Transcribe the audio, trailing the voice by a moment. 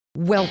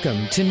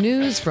Welcome to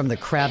News from the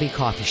Krabby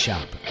Coffee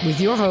Shop with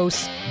your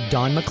hosts,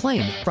 Don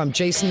McClain from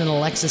Jason and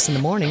Alexis in the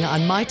Morning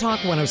on My Talk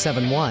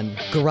 1071,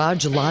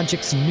 Garage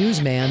Logic's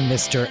newsman,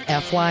 Mr.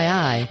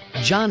 FYI,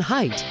 John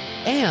Haidt,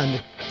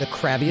 and the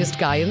crabbiest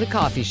guy in the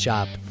coffee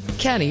shop,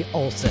 Kenny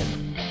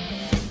Olson.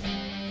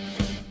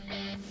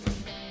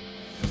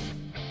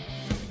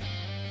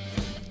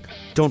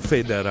 Don't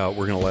fade that out.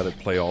 We're going to let it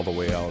play all the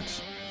way out.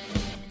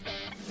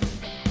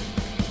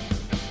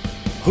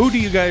 Who do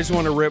you guys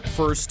want to rip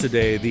first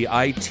today? The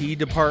IT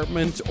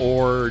department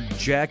or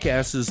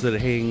jackasses that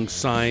hang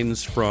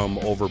signs from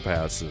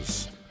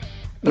overpasses?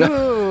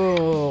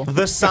 Ooh.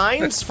 The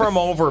signs from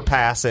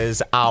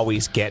overpasses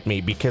always get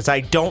me because I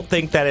don't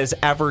think that has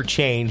ever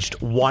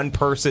changed one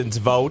person's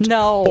vote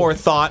or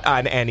thought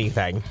on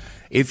anything.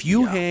 If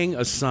you hang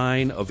a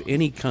sign of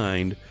any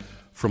kind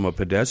from a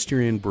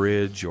pedestrian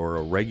bridge or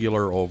a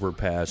regular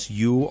overpass,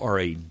 you are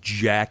a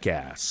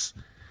jackass.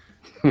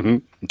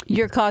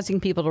 You're causing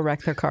people to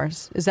wreck their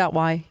cars. Is that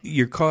why?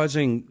 You're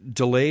causing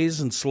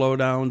delays and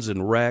slowdowns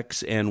and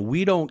wrecks, and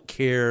we don't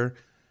care.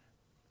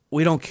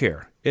 We don't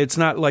care. It's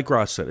not like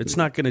Ross said. It's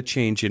not going to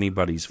change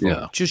anybody's vote.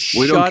 Yeah. Just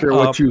we shut don't care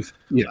up. what you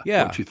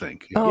what you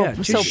think. Oh, Yeah,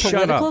 so just shut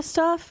political up.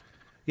 stuff?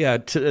 Yeah,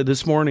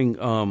 this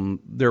morning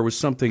there was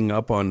something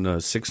up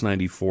on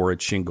 694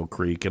 at Shingle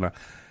Creek, and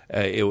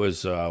it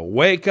was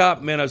 "Wake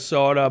up,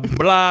 Minnesota!"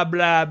 Blah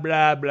blah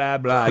blah blah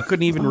blah. I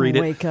couldn't even read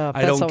it. Wake up.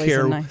 I That's don't always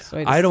care. a nice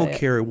way to I don't say it.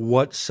 care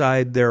what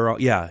side they're on.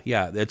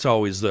 Yeah. That's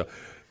always the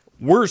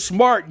 "We're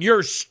smart,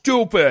 you're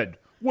stupid.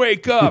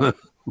 Wake up,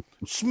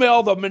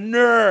 smell the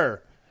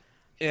manure."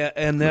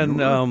 And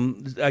then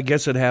I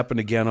guess it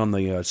happened again on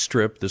the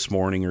Strip this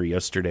morning or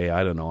yesterday.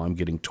 I don't know. I'm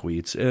getting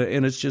tweets,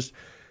 and it's just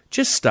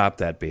stop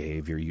that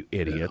behavior, you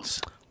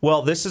idiots.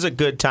 Well, this is a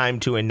good time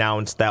to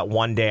announce that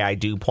one day I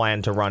do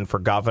plan to run for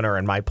governor,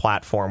 and my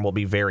platform will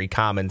be very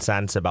common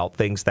sense about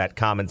things that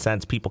common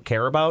sense people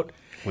care about.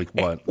 Like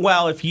what?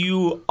 Well, if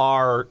you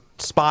are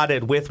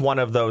spotted with one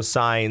of those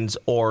signs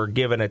or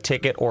given a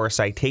ticket or a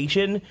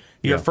citation,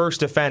 your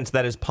first offense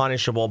that is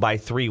punishable by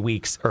 3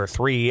 weeks or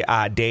 3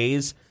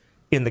 days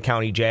in the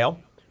county jail.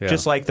 Yeah.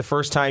 Just like the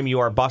first time you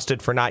are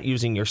busted for not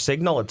using your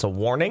signal, it's a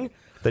warning.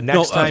 The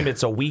next time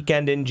it's a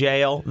weekend in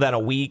jail, then a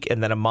week,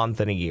 and then a month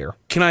and a year.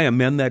 Can I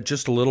amend that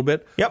just a little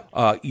bit? Yep.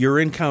 You're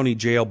in county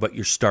jail, but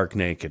you're stark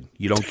naked.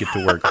 You don't get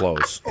to wear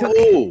clothes.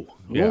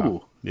 Yeah.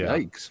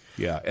 Yikes.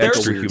 Yeah, There's-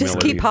 extra humility. Just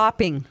keep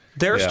hopping.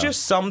 There's Yeah.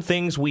 just some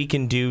things we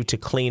can do to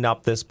clean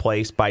up this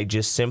place by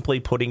just simply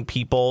putting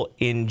people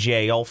in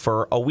jail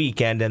for a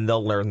weekend, and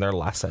they'll learn their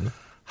lesson.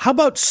 How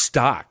about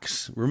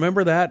stocks?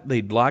 Remember that?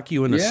 They'd lock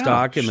you in a Yeah,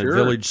 stock in the sure.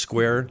 village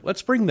square.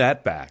 Let's bring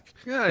that back.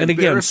 Yeah, and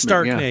again, embarrassment.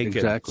 stark Yeah, naked.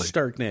 exactly.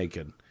 Stark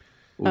naked.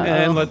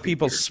 And let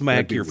people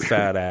smack be your weird.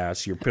 fat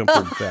ass, your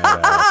pimpled fat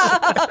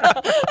ass.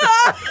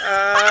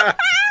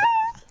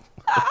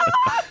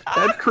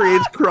 That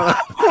creates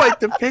quite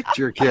the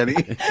picture, Kenny.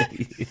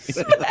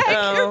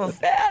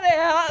 Fat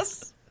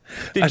ass.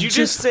 Did you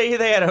just say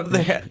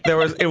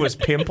it was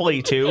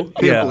pimply too?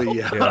 Pimply,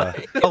 yeah.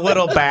 A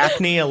little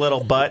back knee, a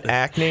little butt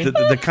acne.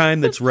 The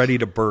kind that's ready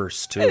to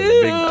burst, too. The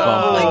big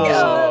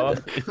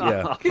pumpkins.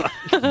 Yeah.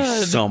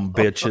 Some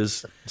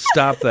bitches.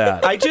 Stop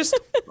that.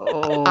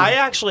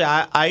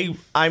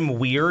 I'm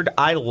weird.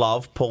 I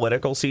love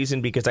political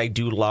season because I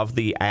do love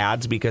the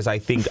ads because I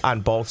think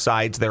on both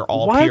sides they're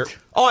all pure.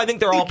 Oh, I think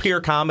they're all pure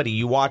comedy.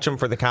 You watch them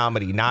for the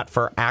comedy, not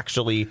for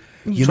actually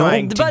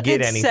trying to But get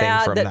it's anything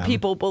sad from that them.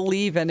 people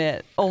believe in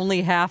it.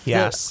 Only half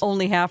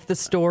the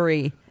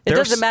story. It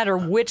There's- doesn't matter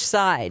which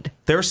side.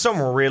 There's some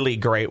really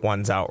great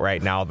ones out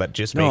right now that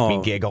just make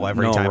me giggle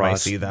every time Ross, I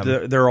see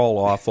them. They're all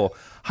awful.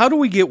 How do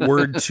we get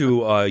word to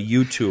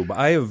YouTube?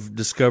 I have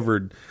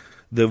discovered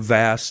the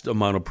vast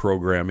amount of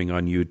programming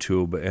on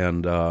YouTube,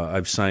 and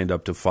I've signed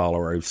up to follow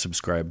or I've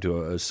subscribed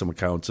to some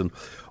accounts. And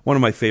one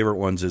of my favorite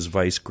ones is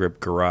Vice Grip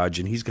Garage,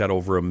 and he's got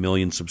over 1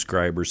 million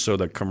subscribers, so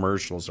the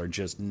commercials are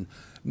just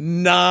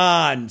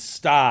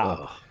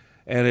non-stop.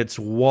 And it's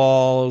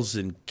Walls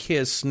and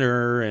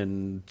Kistner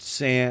and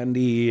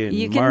Sandy and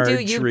You can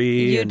Marjorie.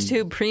 do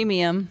YouTube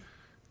Premium.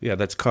 Yeah,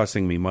 that's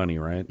costing me money,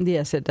 right?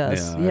 Yes, it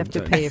does. Yeah, you have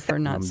to pay for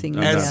not seeing the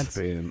I'm not ads.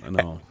 paying,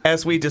 no.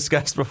 As we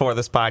discussed before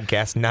this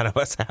podcast, none of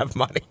us have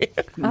money.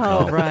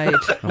 Oh, right.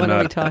 What are we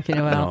not- talking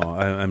about? No,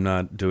 I'm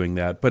not doing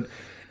that. But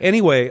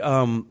anyway, I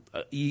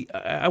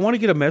want to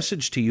get a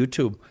message to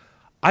YouTube.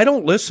 I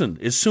don't listen.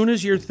 As soon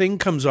as your thing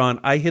comes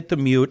on, I hit the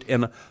mute,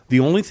 and the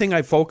only thing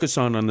I focus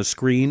on the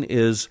screen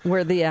is,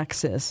 Where the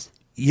X is.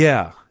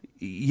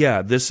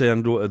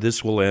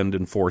 this will end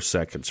in 4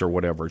 seconds or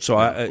whatever. So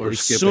Or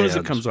as skip soon as it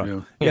ads, comes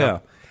on,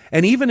 yeah.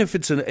 And even if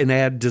it's an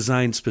ad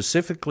designed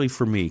specifically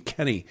for me,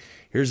 Kenny,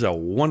 here's a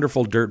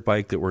wonderful dirt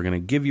bike that we're going to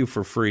give you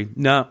for free.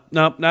 No,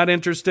 not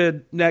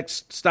interested.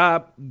 Next,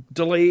 stop,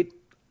 delete.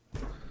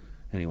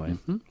 Anyway,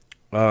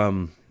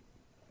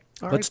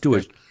 let's do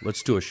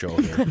a show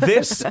here.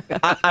 This,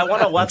 I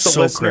want to let the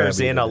so listeners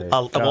crabby in. today.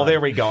 Well, there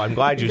we go. I'm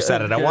glad you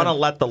said it. I want to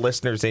let the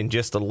listeners in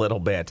just a little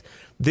bit.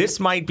 This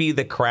might be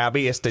the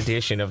crabbiest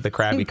edition of the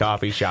Krabby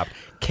Coffee Shop.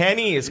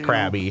 Kenny is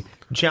crabby.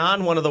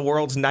 John, one of the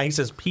world's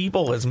nicest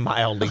people, is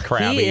mildly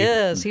crabby. He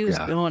is. He was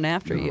going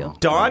after you.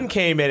 Dawn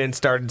came in and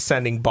started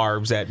sending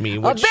barbs at me.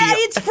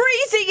 It's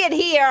freezing in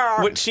here.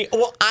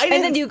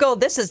 And then you go,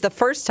 this is the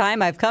first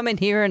time I've come in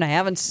here and I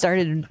haven't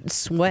started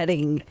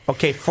sweating.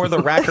 Okay, for the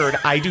record,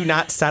 I do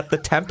not set the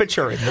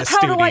temperature in this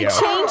studio. How do I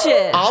change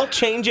it? I'll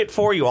change it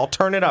for you. I'll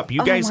turn it up.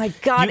 You guys, oh my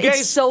God,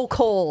 it's so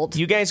cold.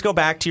 You guys go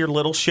back to your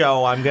little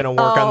show. I'm going to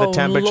work on the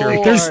temperature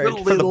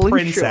for the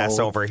princess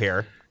over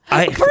here.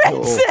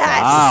 Princess!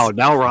 Wow,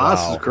 now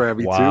Ross is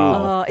crabby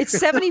too. It's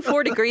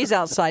 74 degrees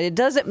outside. It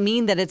doesn't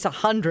mean that it's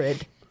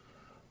 100.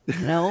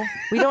 No,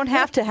 we don't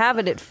have to have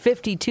it at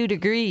 52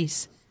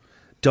 degrees.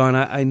 Dawn,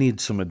 I need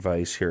some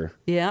advice here.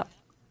 Yeah.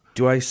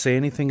 Do I say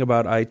anything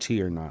about IT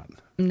or not?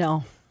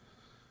 No.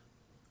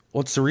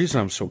 What's the reason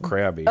I'm so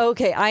crabby?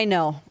 Okay, I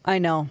know.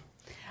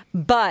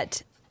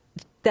 But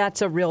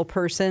that's a real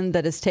person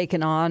that has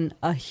taken on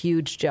a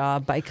huge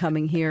job by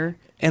coming here.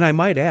 And I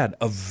might add,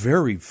 a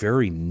very,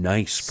 very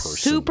nice person.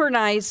 Super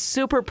nice,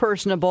 super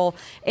personable.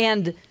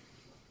 And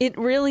it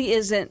really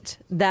isn't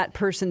that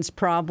person's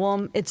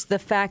problem. It's the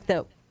fact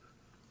that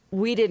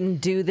we didn't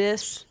do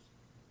this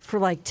for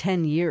like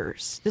 10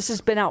 years. This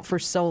has been out for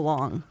so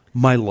long.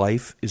 My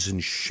life is in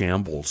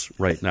shambles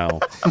right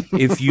now.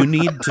 If you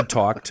need to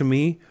talk to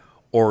me,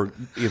 or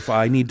if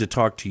I need to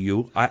talk to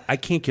you, I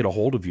can't get a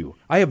hold of you.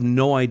 I have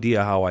no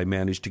idea how I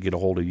managed to get a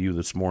hold of you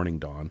this morning,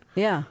 Dawn.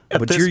 Yeah.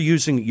 But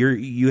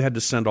you had to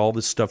send all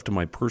this stuff to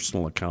my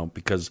personal account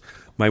because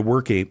my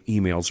work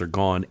emails are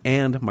gone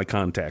and my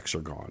contacts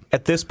are gone.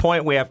 At this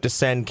point, we have to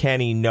send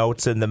Kenny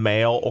notes in the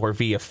mail or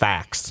via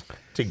fax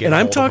to get. And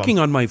I'm talking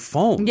on my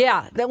phone.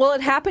 Yeah. Well,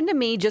 it happened to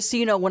me, just so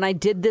you know, when I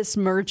did this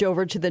merge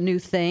over to the new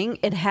thing,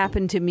 it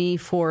happened to me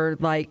for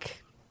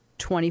like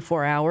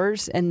 24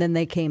 hours and then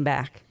they came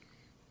back.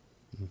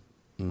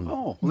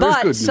 Oh,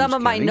 but some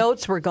of my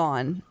notes were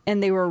gone,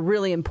 and they were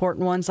really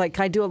important ones.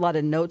 Like I do a lot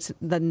of notes,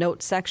 the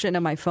notes section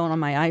of my phone on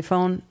my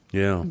iPhone.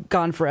 Yeah,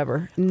 gone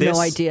forever. No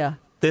idea.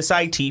 This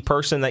IT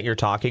person that you're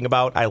talking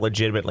about, I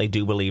legitimately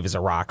do believe is a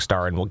rock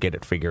star, and we'll get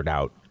it figured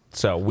out.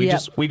 So we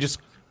just.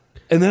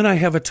 And then I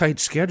have a tight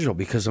schedule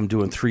because I'm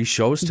doing 3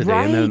 shows today,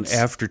 right. And then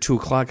after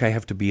 2:00 I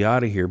have to be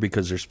out of here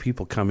because there's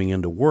people coming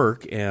into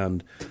work,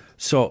 and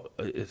so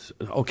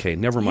okay,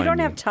 never mind. You don't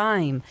have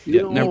time.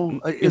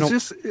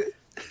 This?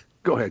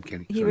 Go ahead,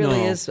 Kenny. He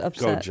really is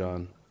upset. Go,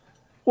 John.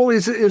 Well,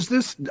 is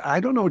this? I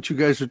don't know what you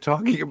guys are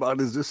talking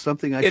about. Is this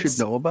something I should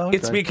know about?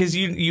 It's because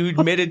you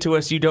admitted to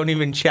us you don't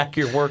even check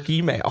your work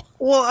email.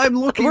 Well, I'm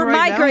looking. We're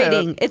right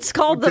migrating. Now. It's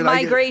called the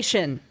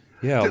migration.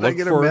 Did I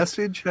get a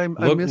message? I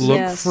missed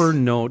look for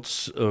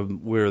notes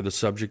where the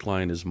subject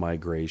line is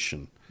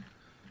migration,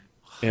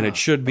 and it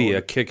should be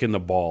a kick in the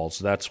balls.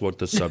 That's what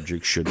the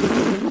subject should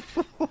be.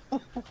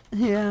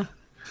 Yeah.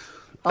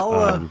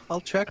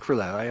 I'll check for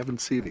that. I haven't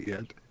seen it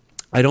yet.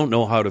 I don't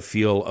know how to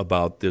feel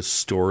about this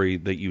story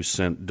that you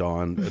sent,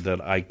 Dawn,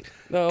 that I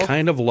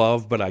kind of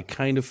love, but I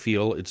kind of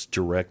feel it's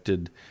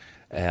directed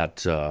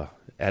at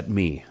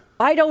me.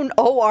 I don't.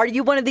 Oh, are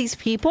you one of these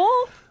people?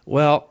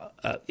 Well,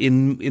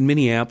 in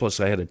Minneapolis,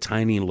 I had a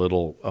tiny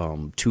little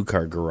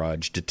 2-car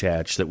garage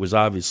detached that was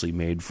obviously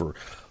made for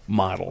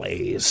Model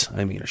A's.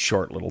 I mean, a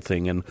short little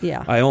thing. And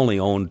I only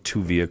owned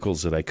 2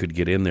 vehicles that I could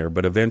get in there.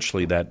 But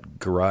eventually that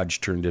garage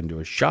turned into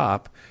a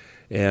shop.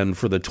 And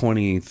for the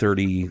 20,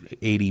 30,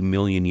 80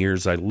 million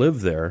years I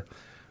lived there,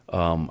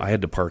 I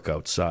had to park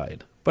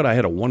outside. But I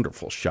had a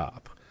wonderful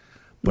shop.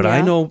 But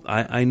I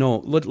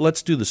know.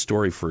 Let's do the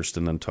story first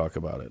and then talk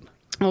about it.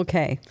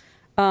 Okay.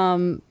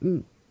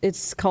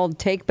 It's called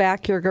Take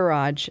Back Your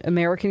Garage.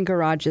 American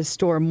garages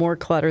store more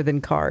clutter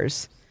than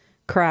cars.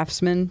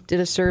 Craftsman did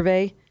a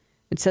survey.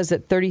 It says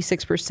that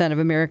 36% of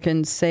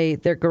Americans say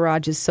their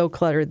garage is so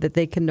cluttered that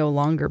they can no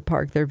longer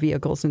park their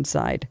vehicles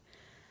inside.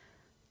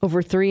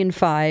 Over 3 in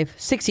 5,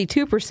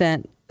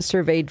 62%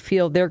 surveyed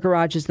feel their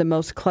garage is the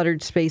most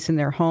cluttered space in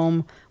their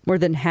home. More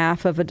than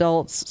half of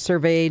adults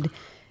surveyed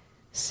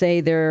say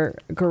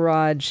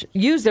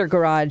use their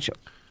garage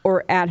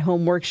or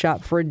at-home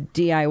workshop for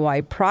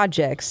DIY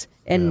projects.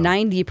 And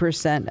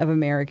 90% of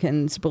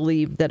Americans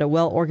believe that a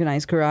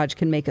well-organized garage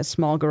can make a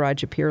small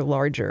garage appear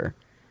larger.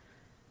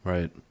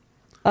 Right.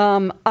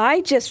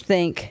 I just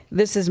think,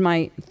 this is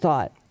my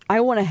thought,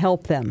 I want to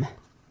help them.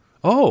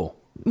 Oh.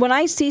 When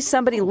I see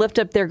somebody lift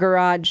up their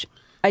garage,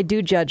 I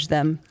do judge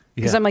them.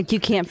 Because I'm like, you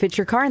can't fit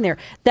your car in there.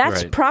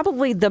 That's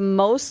probably the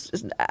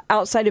most,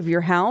 outside of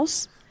your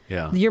house,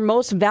 your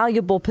most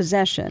valuable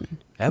possession.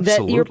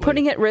 Absolutely. That you're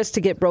putting at risk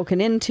to get broken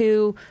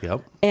into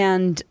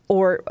and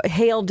or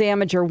hail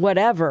damage or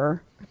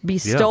whatever, be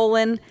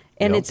stolen,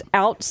 and it's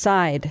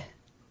outside.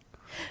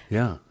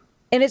 Yeah.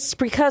 And it's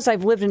because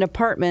I've lived in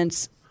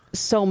apartments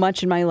so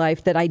much in my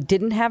life that I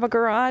didn't have a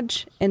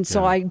garage. And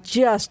so I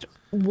just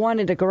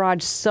wanted a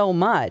garage so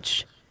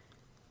much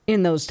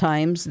in those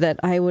times that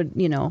I would,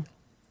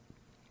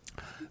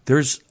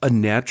 There's a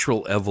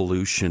natural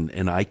evolution,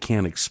 and I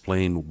can't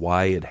explain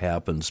why it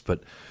happens,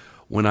 but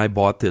when I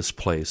bought this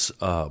place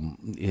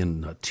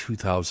in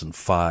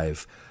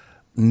 2005,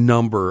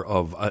 number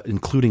of,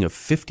 including a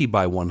 50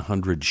 by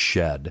 100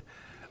 shed,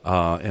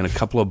 and a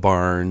couple of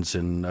barns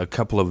and a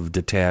couple of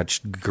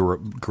detached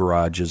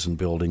garages and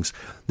buildings.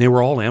 They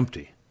were all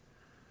empty.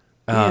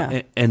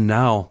 And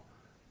now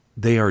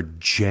they are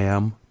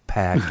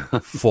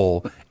jam-packed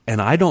full,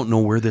 and I don't know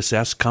where this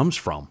S comes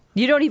from.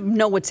 You don't even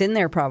know what's in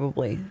there,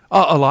 probably.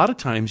 A lot of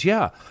times,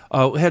 yeah.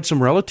 Had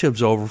some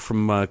relatives over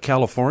from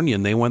California,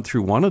 and they went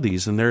through one of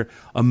these, and they're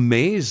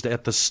amazed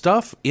at the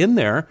stuff in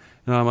there.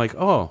 And I'm like,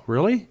 oh,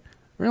 really?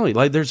 Really?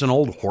 Like there's an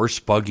old horse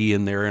buggy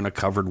in there and a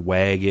covered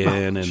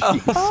wagon and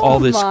all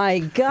this my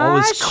gosh. all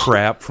this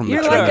crap from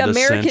You're the like turn of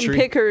the American century.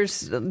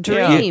 Picker's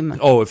dream. Yeah.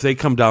 Oh, if they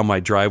come down my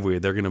driveway,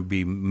 they're going to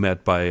be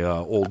met by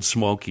Old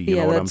Smoky. You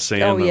know what I'm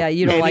saying? Oh, yeah,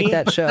 you don't like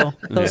that show.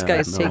 Those Yeah,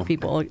 guys no. take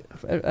people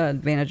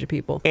advantage of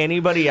people.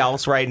 Anybody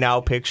else right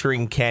now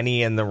picturing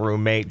Kenny and the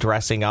roommate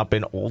dressing up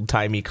in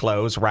old-timey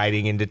clothes,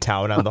 riding into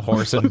town on the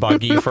horse and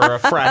buggy for a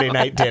Friday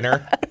night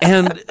dinner?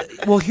 And,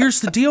 well, here's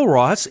the deal,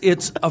 Ross.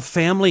 It's a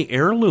family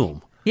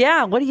heirloom.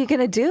 Yeah, what are you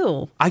going to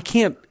do? I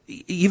can't,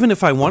 even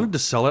if I wanted to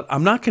sell it,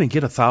 I'm not going to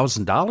get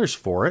 $1,000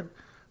 for it.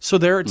 So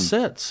there it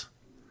sits.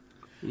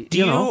 Do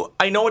you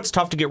I know it's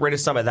tough to get rid of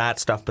some of that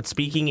stuff, but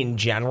speaking in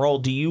general,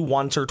 do you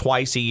once or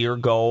twice a year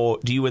do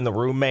you and the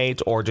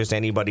roommate or just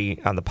anybody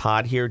on the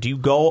pod here, do you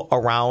go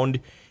around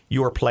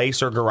your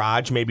place or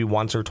garage maybe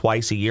once or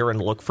twice a year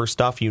and look for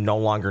stuff you no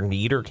longer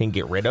need or can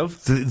get rid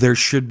of? There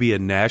should be a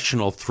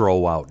national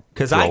throw out.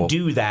 Because I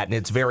do that, and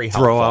it's very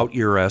helpful. Throw out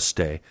your S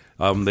day.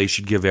 They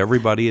should give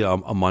everybody a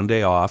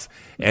Monday off.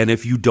 And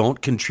if you don't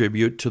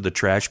contribute to the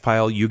trash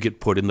pile, you get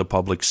put in the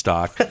public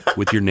stock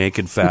with your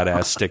naked fat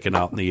ass sticking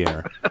out in the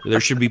air. There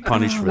should be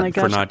punishment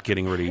for not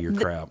getting rid of your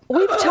crap.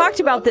 We've talked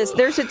about this.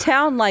 There's a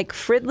town like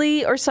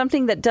Fridley or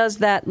something that does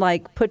that,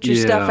 like put your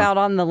stuff out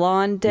on the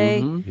lawn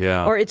day.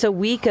 Yeah. Or it's a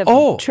week of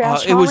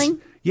trash it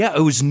hauling.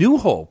 it was New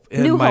Hope.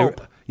 And New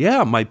Hope.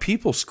 Yeah, my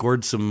people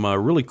scored some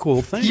really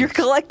cool things. You're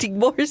collecting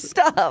more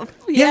stuff.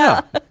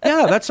 Yeah,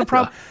 that's the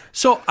problem.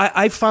 So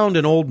I found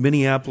an old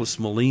Minneapolis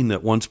Moline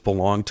that once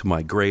belonged to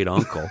my great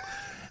uncle,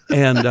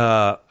 and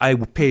I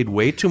paid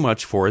way too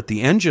much for it.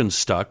 The engine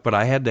stuck, but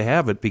I had to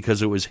have it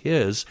because it was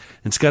his.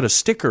 It's got a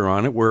sticker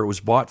on it where it was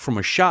bought from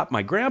a shop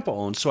my grandpa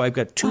owned. So I've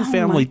got two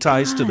family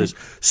ties to this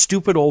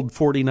stupid old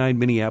 49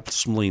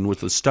 Minneapolis Moline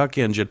with a stuck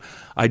engine.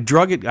 I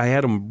drug it. I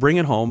had him bring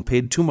it home.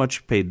 Paid too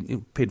much.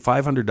 Paid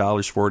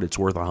 $500 for it. It's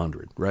worth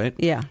 $100, right?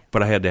 Yeah.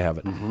 But I had to have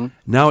it.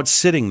 Now it's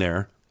sitting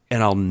there,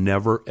 and I'll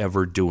never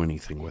ever do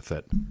anything with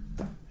it.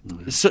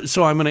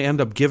 So I'm going to end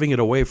up giving it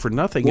away for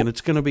nothing, and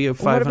it's going to be a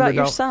 $500. What about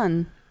your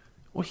son?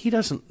 Well, he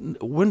doesn't.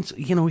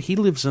 He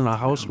lives in a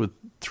house with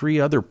 3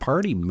 other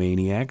party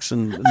maniacs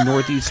in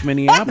northeast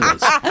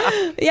Minneapolis.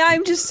 Yeah,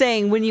 I'm just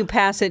saying when you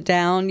pass it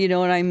down, you know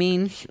what I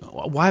mean?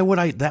 Why would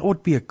I? That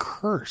would be a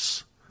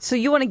curse. So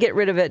you want to get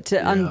rid of it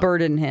to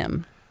unburden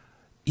him.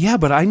 Yeah,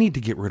 but I need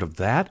to get rid of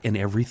that and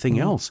everything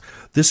else.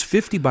 This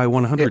 50 by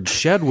 100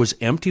 shed was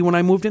empty when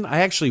I moved in.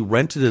 I actually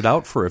rented it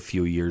out for a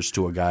few years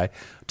to a guy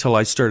till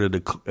I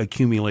started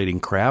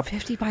accumulating crap.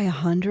 50 by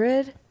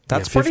 100?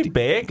 That's pretty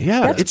big.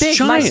 Yeah, That's it's big.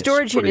 giant. My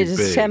storage unit pretty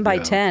is big, 10 by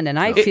yeah. 10, and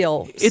I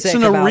feel It's sick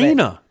an about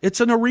arena. it.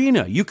 It's an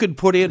arena. You could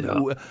put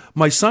in.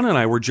 My son and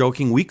I were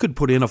joking. We could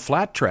put in a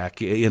flat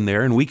track in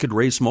there, and we could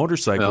race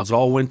motorcycles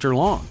all winter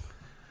long.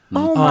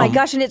 Oh my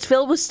gosh, and it's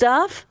filled with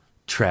stuff?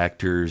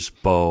 Tractors,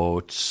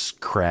 boats,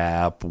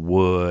 crap,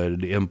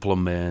 wood,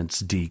 implements,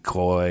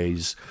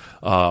 decoys,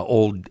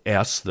 old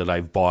S that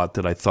I've bought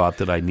that I thought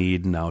that I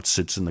need, and now it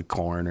sits in the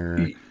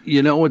corner.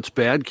 You know what's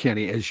bad,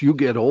 Kenny? As you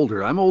get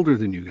older, I'm older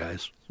than you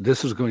guys.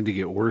 This is going to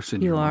get worse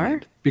in You your are?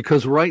 mind.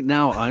 Because right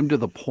now I'm to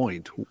the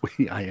point,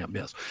 I am,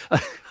 yes.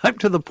 I'm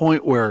to the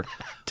point where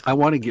I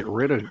want to get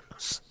rid of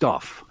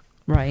stuff.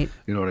 Right.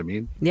 You know what I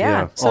mean?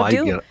 Yeah. So I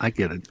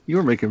get it. You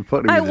were making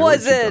fun of me. I there,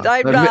 weren't you, wasn't. Don?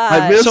 I'm I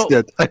not. missed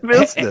it. I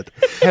missed it.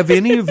 Have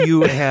any of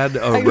you had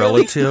a really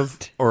relative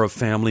or a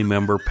family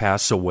member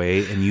pass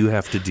away and you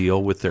have to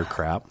deal with their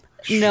crap?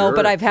 No,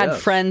 but Sure, I've had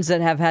yes. friends that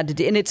have had to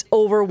do, and it's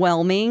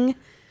overwhelming.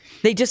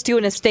 They just do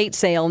an estate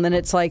sale, and then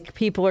it's like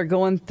people are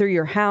going through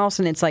your house,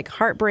 and it's like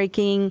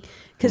heartbreaking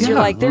because you're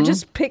like they're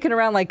just picking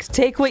around, like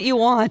take what you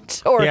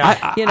want, or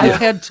Yeah. you know.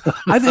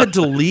 I've had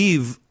to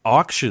leave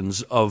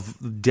auctions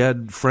of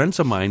dead friends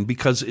of mine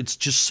because it's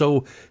just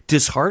so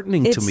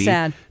disheartening to It's me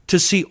sad. to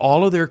see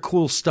all of their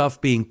cool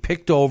stuff being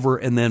picked over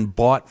and then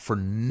bought for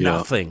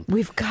nothing.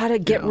 We've got to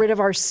get rid of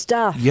our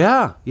stuff.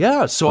 Yeah.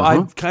 So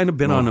I've kind of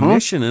been on a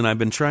mission, and I've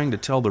been trying to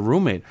tell the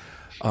roommate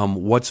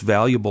what's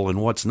valuable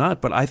and what's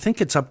not. But I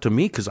think it's up to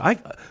me because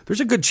there's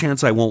a good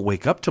chance I won't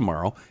wake up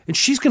tomorrow, and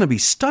she's going to be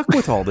stuck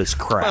with all this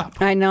crap.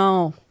 I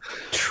know.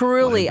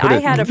 Truly. I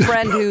had a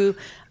friend who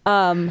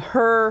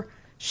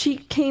she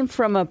came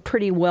from a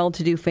pretty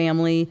well-to-do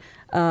family.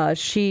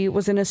 She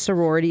was in a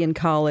sorority in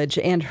college,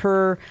 and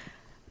her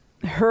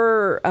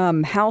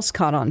house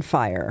caught on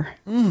fire.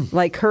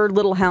 Like her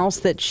little house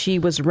that she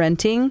was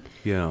renting.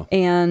 Yeah.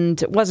 And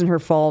it wasn't her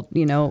fault,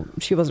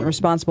 she wasn't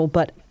responsible,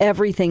 but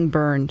everything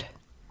burned.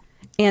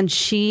 And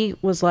she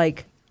was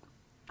like,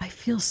 I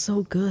feel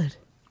so good.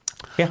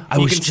 Yeah, I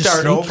you was can just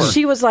start thinking- over.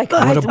 She was like,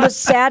 I was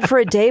sad for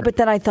a day, but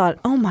then I thought,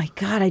 oh my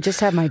God, I just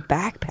have my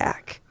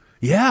backpack.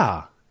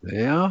 Yeah.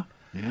 Yeah.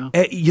 Don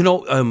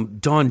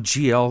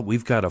GL,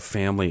 we've got a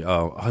family,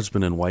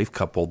 husband and wife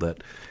couple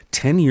that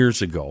 10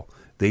 years ago,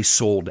 they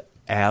sold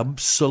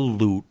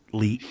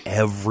absolutely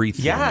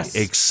everything Yes.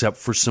 except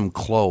for some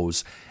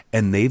clothes.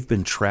 And they've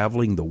been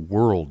traveling the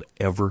world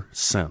ever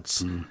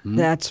since.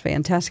 That's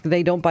fantastic.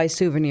 They don't buy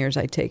souvenirs,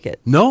 I take it.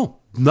 No,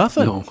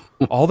 nothing. No.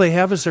 All they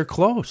have is their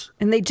clothes.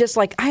 And they just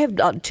like, I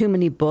have too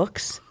many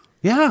books.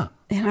 Yeah.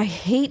 And I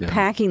hate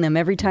packing them.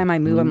 Every time I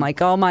move, I'm like,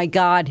 oh my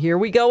God, here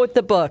we go with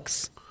the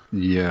books.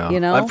 Yeah. You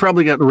know? I've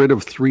probably gotten rid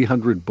of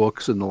 300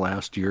 books in the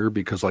last year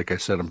because, like I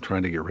said, I'm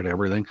trying to get rid of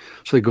everything.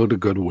 So they go to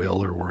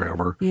Goodwill or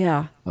wherever.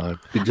 Yeah. I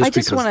just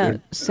because wanna there's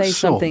say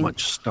so something.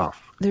 much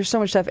stuff. There's so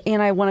much stuff.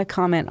 And I want to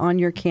comment on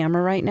your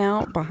camera right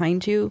now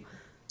behind you.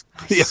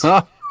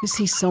 Yeah. You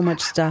see so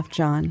much stuff,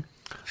 John.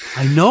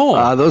 I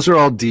know. Those are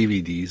all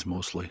DVDs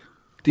mostly.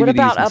 What DVDs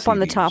about and up on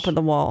the CDs. top of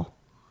the wall,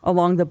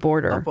 along the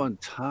border? Up on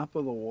top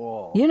of the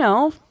wall. You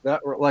know. That,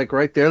 like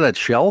right there, that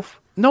shelf?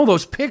 no,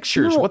 those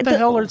pictures. No, what the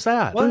hell is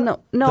that? No,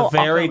 the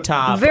very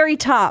top. Very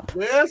top.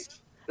 Yes.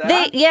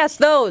 Yes,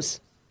 those.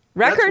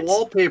 Records?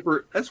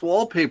 That's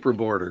wallpaper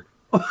border.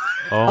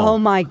 Oh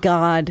my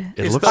God!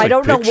 It looks I like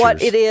don't know what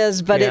pictures. it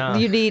is, but Yeah.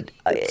 you need.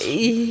 It's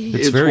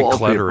It's very wallpaper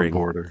cluttering.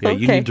 border. Yeah,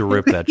 you Okay. need to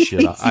rip that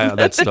shit out,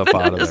 that stuff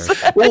out of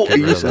there. Oh, Get rid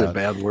you of said a that.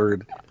 bad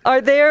word. Are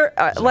there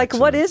like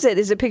what excellent. is it?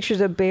 Is it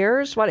pictures of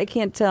bears? What I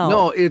can't tell.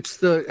 No, it's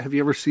the. Have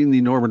you ever seen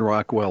the Norman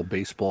Rockwell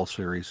baseball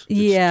series?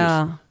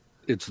 Yeah.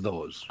 It's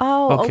those.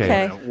 Oh,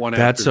 Okay. okay. One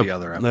That's after a the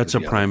other. After that's a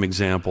the other. prime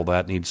example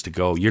that needs to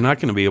go. You're not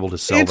going to be able to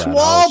sell It's that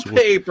house.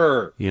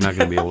 wallpaper. You're not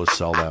going to be able to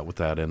sell that with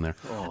that in there.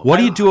 What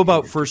do you do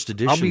about first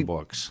edition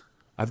books?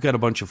 I've got a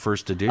bunch of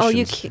first editions. Oh,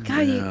 you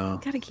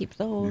gotta keep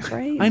those,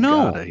 right? I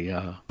know.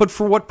 Yeah. But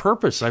for what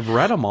purpose? I've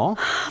read them all.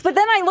 But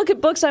then I look at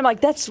books and I'm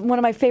like, that's one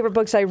of my favorite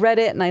books. I read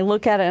it and I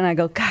look at it and I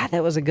go, God,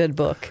 that was a good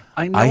book.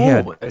 I know. I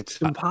had-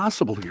 it's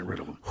impossible to get rid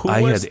of them. Who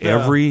I was had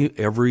the-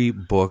 every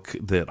book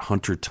that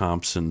Hunter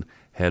Thompson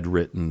had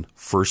written,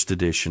 first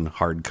edition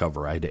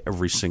hardcover. I had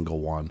every single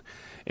one.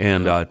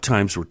 And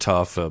times were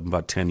tough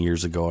about 10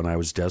 years ago, and I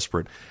was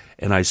desperate,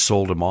 and I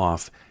sold them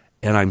off.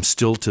 And I'm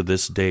still to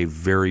this day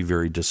very,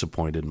 very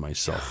disappointed in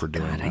myself for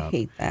doing God, I that.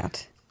 hate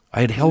that.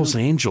 I had Hell's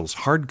Angels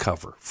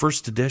hardcover,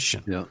 first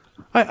edition. Yeah.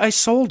 I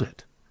sold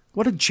it.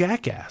 What a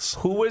jackass.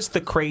 Who was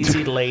the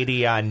crazy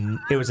lady on?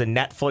 It was a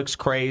Netflix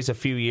craze a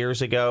few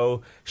years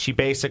ago. She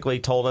basically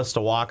told us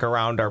to walk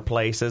around our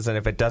places, and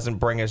if it doesn't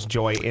bring us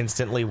joy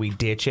instantly, we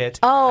ditch it.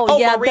 Oh,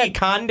 yeah, Marie that-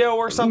 Kondo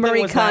or something.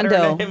 Marie was that her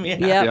Kondo. name?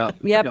 Yeah. Yep.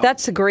 Yeah.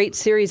 That's a great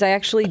series. I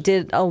actually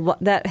did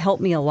that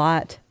helped me a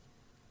lot.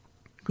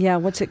 Yeah,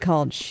 what's it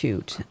called?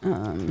 Shoot.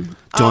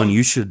 Dawn,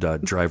 you should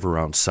drive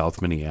around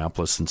South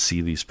Minneapolis and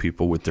see these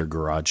people with their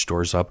garage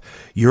doors up.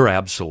 You're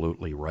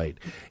absolutely right.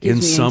 Gives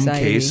In me some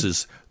anxiety.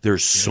 cases,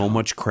 there's so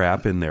much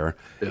crap in there.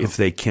 If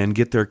they can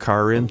get their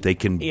car in, they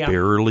can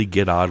barely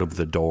get out of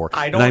the door.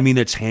 And I mean,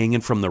 it's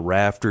hanging from the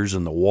rafters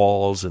and the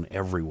walls and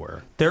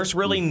everywhere. There's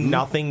really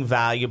nothing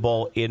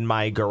valuable in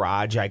my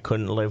garage I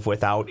couldn't live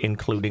without,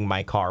 including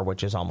my car,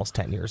 which is almost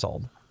 10 years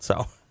old.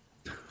 So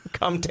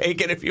come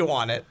take it if you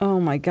want it. Oh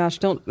my gosh!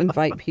 Don't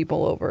invite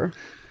people over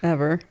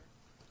ever,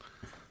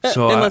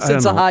 So unless I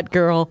it's don't a know. hot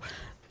girl.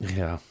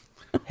 Yeah.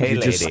 Hey,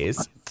 You just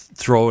ladies.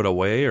 throw it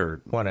away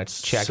or Want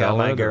to check sell out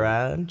my it or-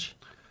 garage?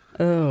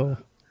 Oh,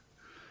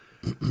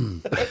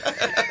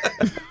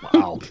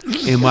 Wow.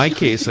 In my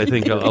case, I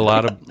think a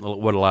lot of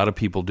what a lot of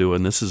people do,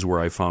 and this is where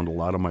I found a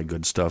lot of my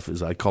good stuff,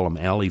 is I call them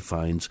alley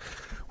finds,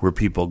 where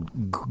people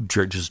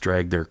just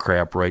drag their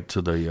crap right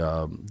to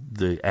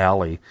the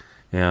alley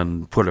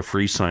and put a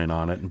free sign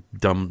on it,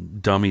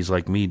 and dummies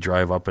like me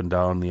drive up and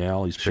down the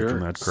alleys picking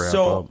that crap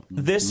So up.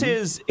 this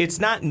is, it's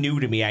not new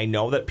to me. I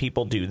know that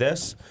people do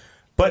this,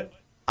 but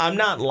I'm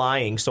not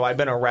lying. So I've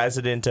been a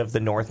resident of the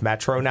North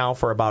Metro now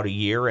for about a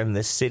year in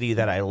the city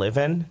that I live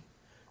in.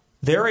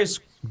 There is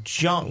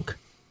junk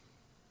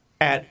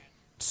at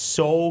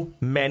so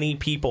many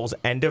people's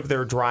end of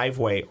their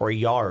driveway or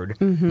yard.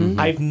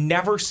 I've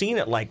never seen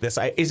it like this.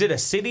 Is it a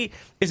city?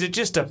 Is it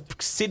just a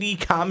city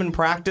common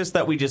practice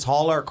that we just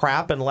haul our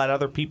crap and let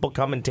other people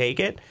come and take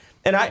it?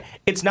 And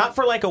it's not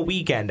for like a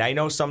weekend. I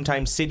know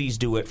sometimes cities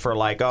do it for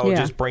like,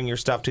 just bring your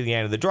stuff to the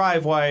end of the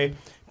driveway.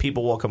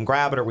 People will come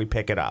grab it or we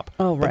pick it up.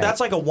 Oh, right. But that's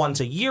like a once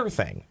a year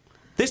thing.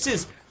 This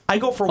is, I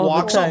go for All the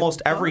walks time.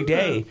 almost every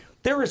day.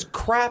 There is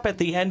crap at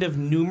the end of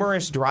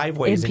numerous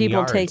driveways and and people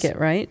yards. take it,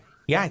 right?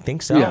 Yeah, I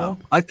think so. Yeah,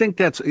 I think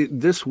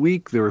this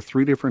week. There were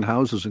 3 different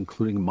houses,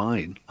 including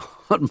mine,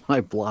 on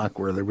my block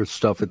where there was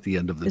stuff at the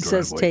end of the It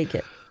driveway. says take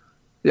it.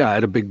 Yeah, I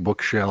had a big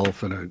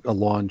bookshelf and a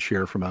lawn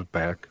chair from out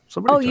back.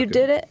 Somebody Oh, you took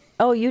did it?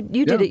 Oh, you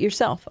did Yeah. it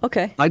yourself.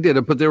 Okay. I did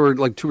it, but there were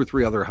like 2 or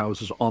 3 other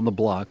houses on the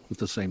block with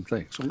the same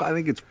thing. So I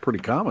think it's pretty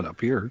common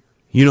up here.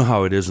 You know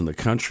how it is in the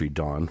country,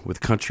 Dawn,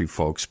 with country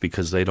folks,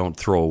 because they don't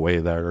throw away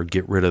that or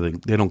get rid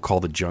of they don't call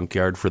the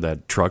junkyard for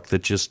that truck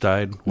that just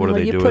died. What do Well,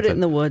 they you do put with it in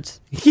the woods.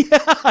 Yeah,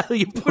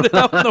 You put it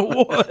out in the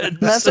woods.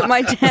 That's what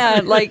my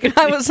dad, like,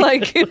 I was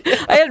like,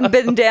 I hadn't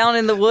been down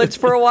in the woods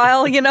for a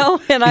while, and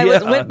I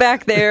went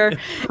back there,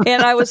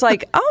 and I was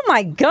like, oh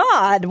my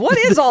God, what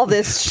is all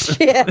this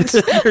shit?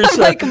 I'm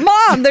like,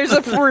 Mom, there's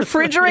a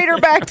refrigerator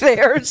back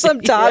there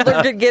some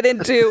toddler could get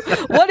into.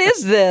 What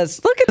is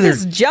this? Look at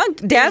this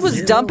junk. Dad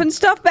was dumping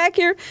stuff back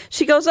here.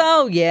 She goes,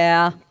 oh,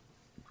 yeah.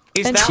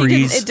 And she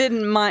didn't, it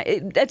didn't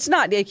mind. It's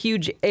not a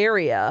huge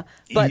area,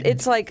 but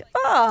it's like,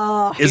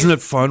 oh. Isn't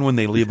it fun when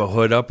they leave a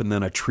hood up and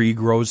then a tree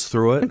grows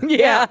through it?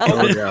 Yeah.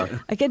 Oh, yeah.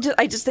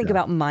 I just think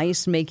about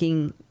mice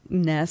making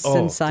nests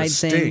inside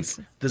things.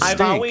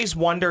 I've always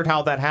wondered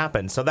how that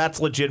happens. So that's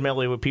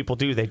legitimately what people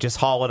do. They just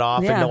haul it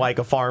off into like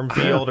a farm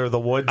field or the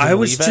woods. And I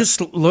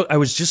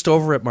was just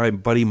over at my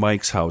buddy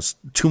Mike's house,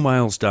 2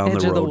 miles down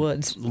the road, the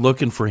woods,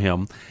 looking for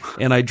him,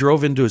 and I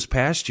drove into his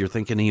pasture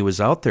thinking he was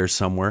out there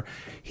somewhere.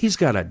 He's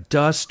got a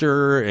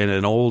duster and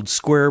an old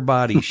square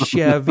body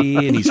Chevy,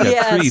 and he's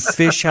got 3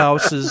 fish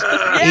houses,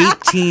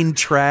 18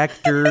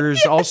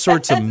 tractors, all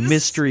sorts of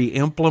mystery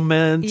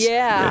implements.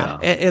 Yeah.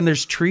 And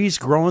there's trees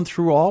growing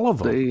through all of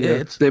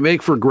them. They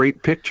make for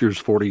great pictures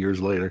 40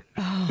 years later.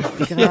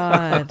 Oh,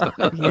 God.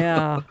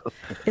 Yeah.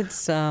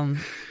 It's,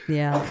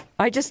 yeah.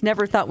 I just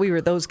never thought we were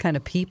those kind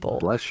of people.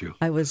 Bless you.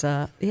 I was,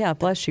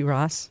 bless you,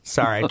 Ross.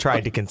 Sorry, I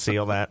tried to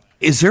conceal that.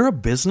 Is there a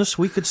business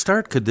we could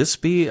start? Could this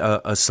be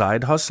a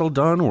side hustle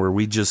done where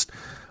we just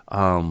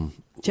junk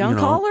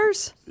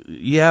haulers?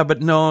 Yeah,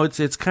 but no,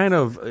 it's kind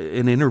of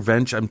an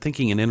intervention. I'm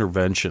thinking an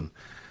intervention.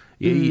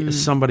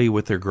 Somebody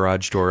with their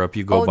garage door up,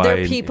 you go by.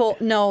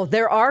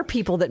 There are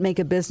people that make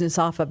a business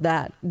off of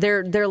that.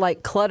 They're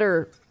like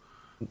clutter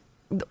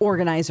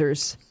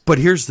organizers. But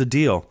here's the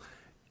deal.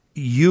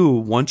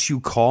 Once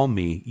you call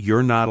me,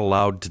 you're not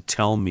allowed to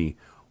tell me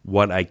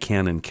what I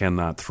can and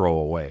cannot throw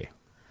away.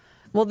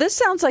 Well, this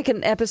sounds like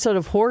an episode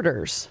of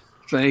Hoarders.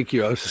 Thank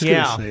you. I was just going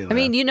to say that. I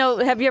mean,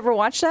 have you ever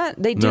watched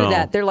that? They do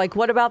that. They're like,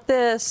 what about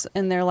this?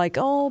 And they're like,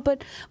 oh,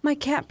 but my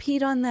cat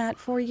peed on that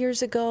 4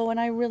 years ago, and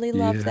I really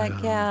love that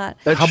cat.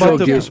 That show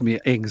gives me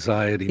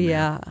anxiety.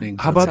 Yeah. Man.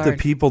 How about the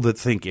people that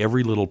think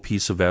every little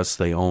piece of S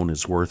they own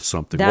is worth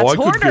something? That's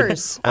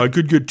Hoarders. I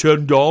could get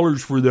 $10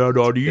 for that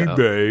on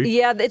eBay.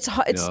 Yeah,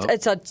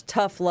 it's a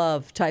tough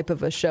love type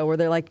of a show where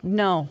they're like,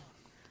 no,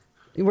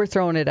 we're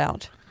throwing it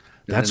out.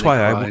 That's why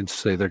I would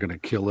say they're going to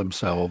kill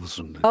themselves.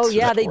 And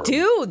they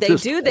do. They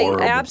do. They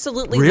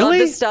absolutely love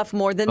this stuff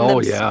more than Oh,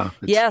 yeah.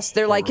 Yes,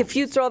 they're like, if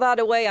you throw that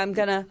away, I'm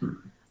gonna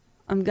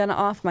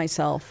off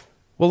myself.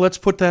 Well, let's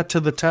put that to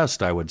the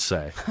test, I would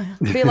say.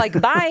 Be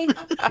like, bye.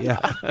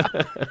 Yeah.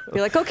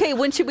 Be like, okay,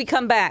 when should we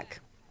come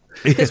back?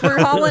 Because we're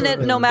hauling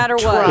it no matter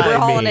what. We're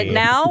hauling it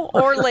now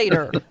or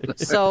later.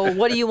 So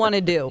what do you want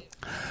to do?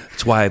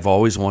 That's why I've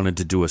always wanted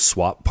to do a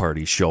swap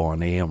party show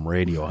on AM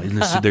radio.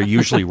 And they're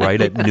usually right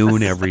at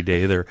noon every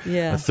day. They're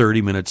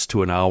 30 minutes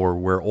to an hour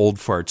where old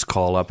farts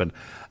call up and,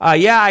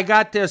 I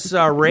got this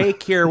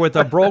rake here with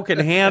a broken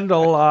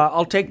handle.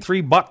 I'll take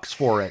 $3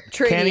 for it.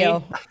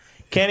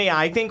 Kenny,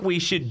 I think we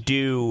should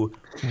do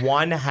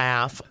one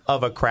half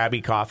of a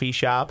Krabby Coffee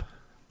Shop.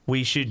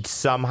 We should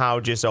somehow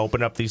just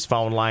open up these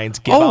phone lines,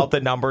 give out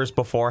the numbers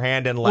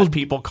beforehand, and let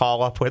people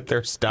call up with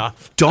their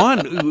stuff.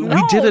 Dawn,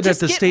 we did it at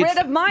the state. Get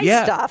rid of my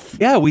stuff.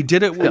 Yeah, we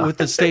did it with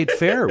the state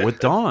fair with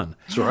Dawn.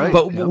 That's right.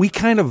 But we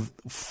kind of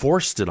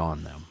forced it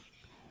on them.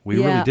 We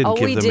really didn't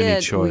give them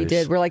any choice. We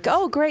did. We're like,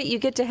 oh, great, you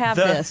get to have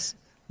this.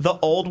 The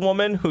old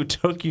woman who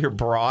took your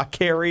bra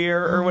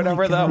carrier or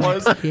whatever that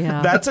was,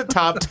 that's a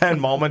top 10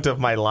 moment of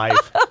my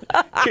life.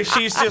 Because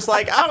she's just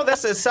like, oh,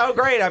 this is so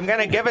great. I'm going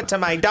to give it to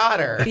my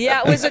daughter.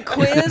 Yeah, it was a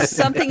quiz,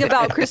 something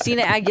about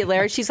Christina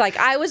Aguilera. She's like,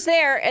 I was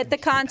there at the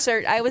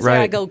concert. I was there.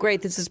 I go,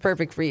 great, this is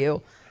perfect for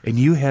you. And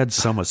you had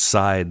some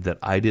aside that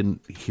I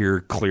didn't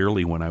hear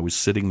clearly when I was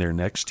sitting there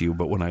next to you,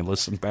 but when I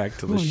listened back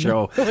to the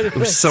show, it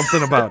was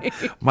something about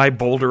my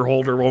boulder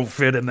holder won't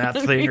fit in that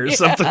thing or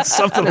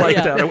something like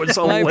that. It was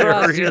hilarious. My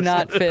bras do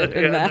not fit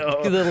in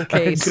that little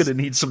case. I'm going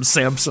to need some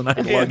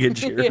Samsonite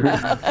luggage here.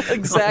 Yeah,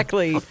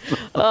 exactly.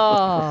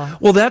 Oh.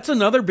 Well, that's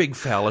another big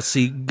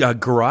fallacy,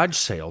 garage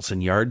sales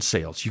and yard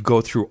sales. You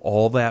go through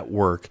all that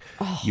work,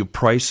 you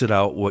price it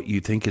out what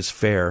you think is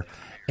fair,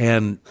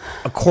 and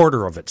a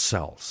quarter of it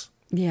sells.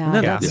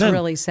 Yeah, that's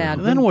really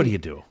sad. Then what do you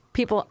do?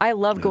 I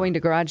love going to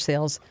garage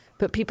sales,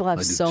 but people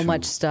have so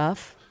much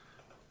stuff.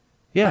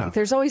 Yeah. Like,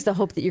 there's always the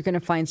hope that you're going to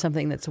find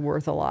something that's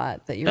worth a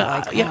lot that you're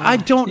like, I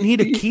don't need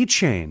a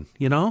keychain,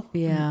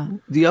 Yeah.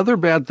 The other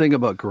bad thing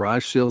about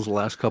garage sales the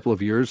last couple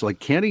of years, like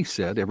Kenny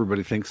said,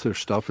 everybody thinks their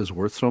stuff is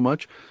worth so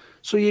much.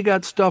 So you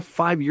got stuff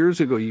 5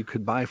 years ago you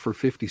could buy for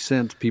 50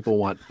 cents. People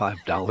want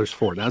 $5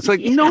 for it. Now it's like,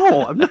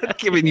 no, I'm not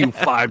giving you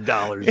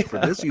 $5 for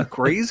this. You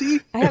crazy?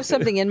 I have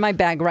something in my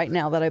bag right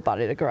now that I bought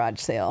at a garage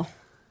sale.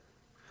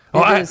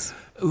 I'm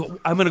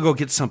going to go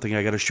get something.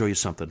 I got to show you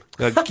something.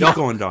 Keep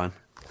going, Dawn.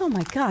 Oh,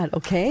 my God.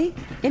 Okay.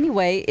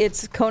 Anyway,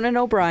 it's Conan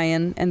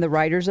O'Brien and the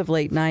Writers of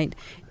Late Night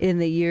in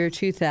the year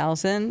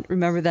 2000.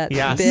 Remember that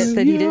bit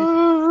that he did?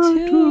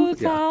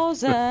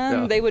 2000.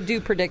 Yeah. They would do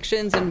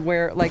predictions and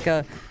wear like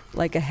a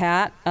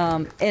hat.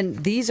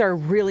 And these are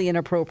really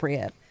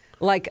inappropriate.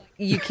 Like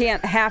you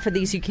can't half of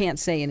these you can't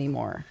say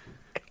anymore.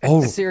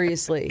 Oh,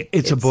 Seriously.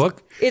 it's a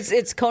book?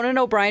 It's Conan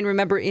O'Brien,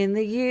 remember, in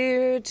the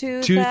year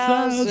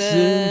 2000.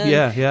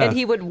 Yeah, yeah. And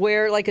he would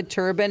wear like a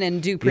turban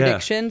and do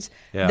predictions.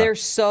 Yeah. They're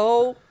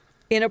so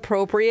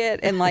inappropriate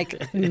and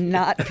like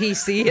not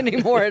PC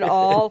anymore at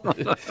all.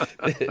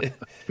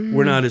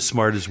 We're not as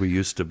smart as we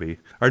used to be.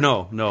 Or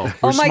no. We're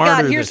Oh my God,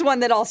 smarter here's than- one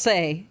that I'll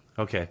say.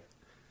 Okay.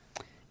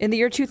 In the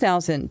year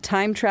 2000,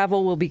 time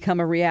travel will become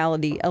a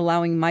reality,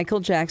 allowing Michael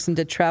Jackson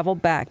to travel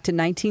back to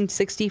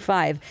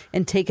 1965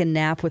 and take a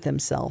nap with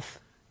himself.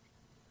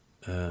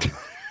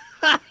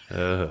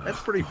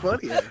 That's pretty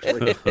funny,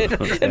 actually.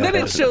 And then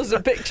it shows a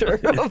picture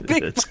of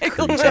big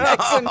Michael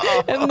Jackson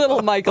and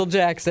little Michael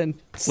Jackson.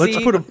 See?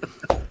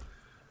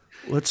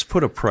 Let's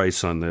put a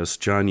price on this.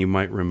 John, you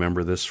might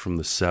remember this from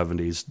the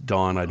 70s.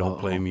 Dawn, I don't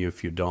blame you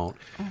if you don't.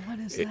 Oh, what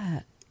is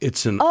that?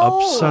 It's an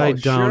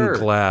upside-down sure.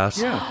 glass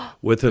Yeah.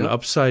 with an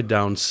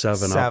upside-down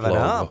 7-Up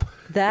 7-Up. logo.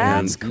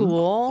 That's And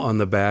cool. On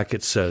the back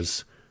it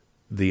says,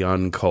 the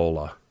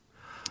Uncola.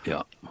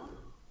 Yeah.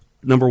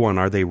 Number one,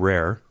 are they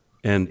rare?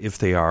 And if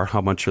they are, how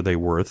much are they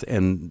worth?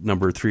 And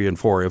number 3 and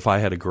 4, if I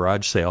had a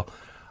garage sale,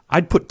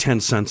 I'd put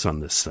 10 cents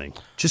on this thing.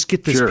 Just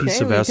get this Sure. piece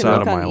Okay, of we S can out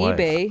look of on my life.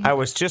 eBay. I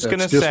was just going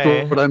to That's just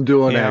say. what I'm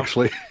doing, Yeah.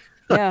 actually.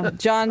 Yeah,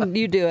 John,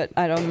 you do it.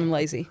 I'm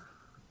lazy.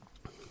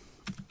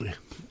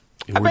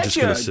 And we're bet just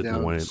you- going to sit and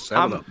Down wait.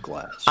 7-Up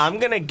glass. I'm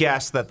going to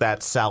guess that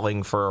that's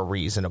selling for a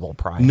reasonable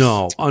price.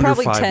 No, under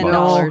Probably $5. $10.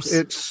 No, $10.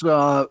 it's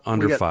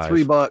Under we got $5.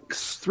 $3,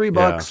 $3,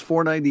 Yeah.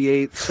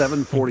 $4.98,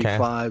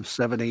 $7.45,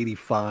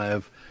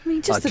 $7.85. I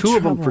mean, just the two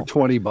of them for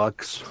trouble.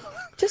 $20.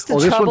 Just the Oh,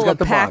 this one's trouble got of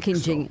the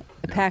box,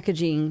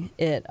 packaging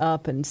it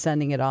up and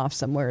sending it off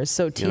somewhere is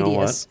so You tedious. know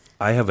what?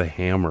 I have a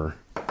hammer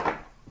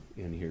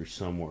in here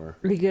somewhere.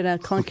 Are you gonna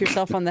clunk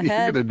yourself on the You're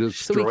head gonna so we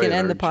destroy can it,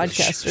 end the aren't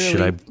you? podcast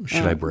early?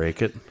 Should I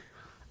break it?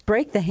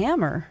 Break the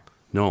hammer?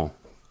 No,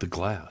 the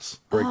glass.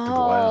 Break the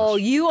Oh,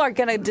 glass. you are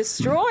gonna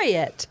destroy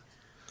it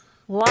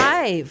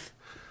live,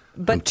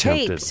 but I'm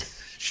tempted. taped.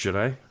 Should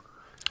I?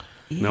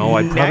 No,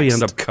 I'd probably Next.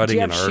 end up cutting Do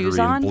you an have shoes artery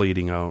on? and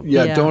bleeding out.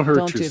 Yeah, don't hurt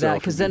Don't do yourself that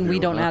because if you then we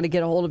do, don't know huh? how to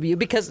get a hold of you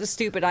because of the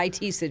stupid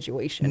IT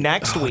situation.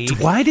 Next week,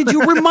 Why did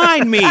you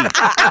remind me?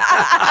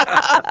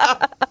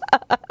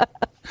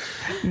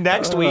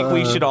 next week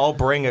we should all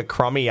bring a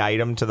crummy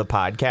item to the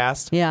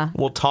podcast. Yeah.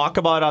 We'll talk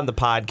about it on the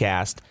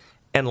podcast,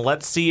 and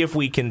let's see if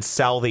we can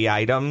sell the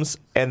items,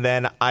 and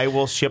then I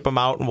will ship them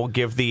out, and we'll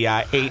give the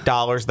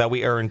 $8 that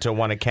we earned to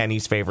one of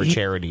Kenny's favorite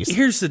charities.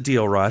 Here's the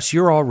deal, Ross.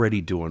 You're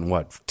already doing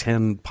what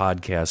 10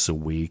 podcasts a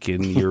week,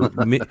 and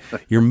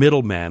you're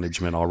middle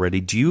management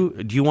already. Do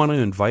you want to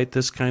invite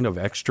this kind of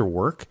extra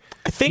work?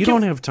 I think you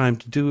don't have time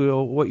to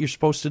do what you're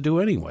supposed to do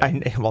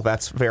anyway. Well,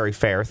 that's very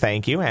fair.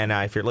 Thank you. And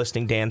if you're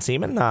listening, Dan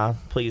Seaman,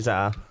 please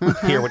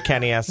hear what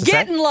Kenny has to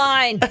Get say. in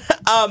line.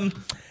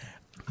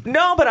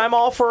 No, but I'm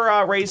all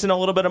for raising a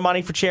little bit of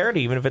money for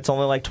charity, even if it's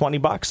only like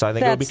 $20. So I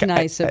think it would be That's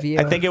nice of you.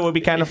 I think it would be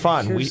kind of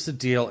fun. Here's the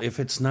deal: if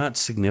it's not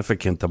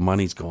significant, the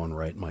money's going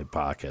right in my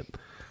pocket.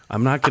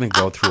 I'm not going to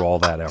go through all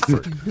that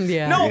effort.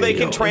 Yeah. No, they you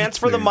can go.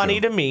 transfer There the you money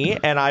go. to me,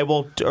 and I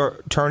will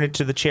turn it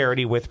to the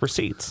charity with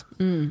receipts.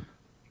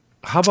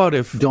 How about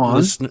if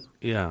Dawn?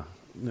 Yeah,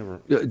 never.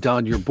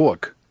 Don, your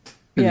book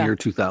in Yeah. the year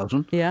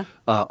 2000. Yeah.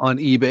 On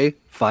eBay,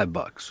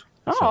 $5.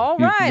 Oh, all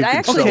You- right. you I can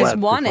actually sell just that for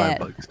won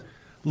 $5. it.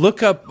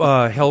 Look up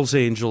Hell's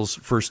Angels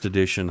first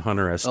edition,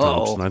 Hunter S.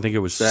 Thompson. I think it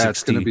was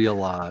that's going to 60, be a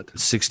lot.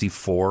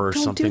 64 or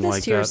Don't something do this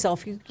like to that.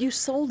 yourself. You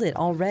sold it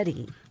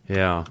already.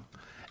 Yeah.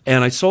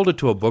 And I sold it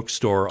to a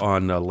bookstore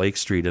on Lake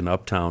Street in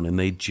Uptown, and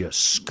they just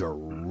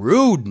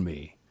screwed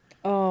me.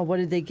 Oh, what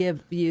did they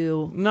give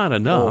you? Not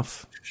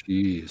enough.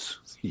 Jeez.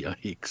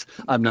 Yikes.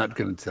 I'm not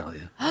going to tell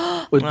you.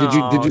 But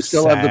did you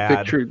still have the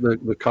sad. picture,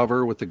 the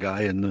cover with the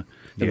guy in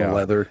the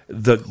leather?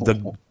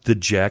 The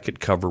jacket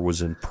cover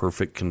was in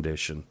perfect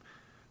condition.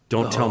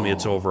 Don't tell me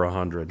it's over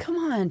 100. Come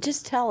on,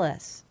 just tell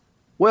us.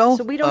 Well,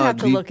 So we don't have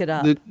to look it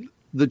up.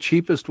 The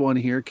cheapest one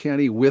here,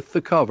 Kenny, with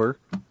the cover,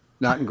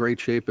 not in great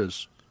shape,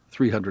 is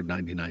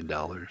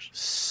 $399.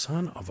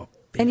 Son of a bitch.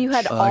 And you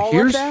had all of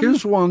Here's them?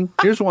 here's one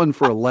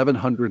for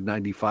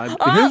 $1,195.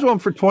 And here's one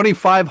for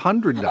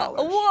 $2,500.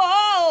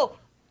 Whoa!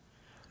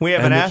 We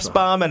have And an it's- S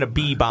bomb and a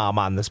B bomb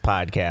on this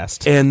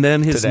podcast. And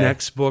then his Today.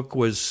 next book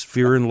was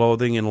Fear and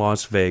Loathing in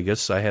Las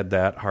Vegas. I had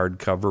that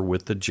hardcover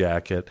with the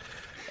jacket.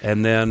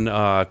 And then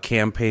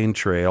Campaign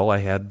Trail, I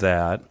had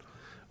that.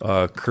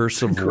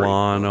 Curse of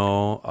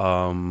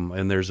Wano,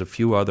 and there's a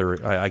few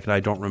other. I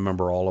don't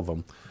remember all of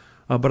them.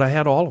 But I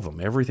had all of them,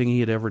 everything he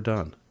had ever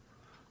done.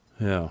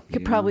 Yeah. You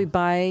could probably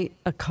buy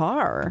a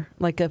car,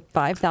 like a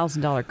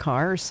 $5,000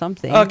 car or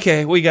something.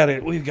 Okay, we got to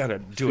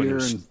do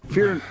it.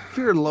 Fear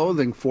and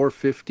Loathing,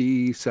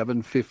 $450,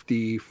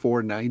 $750,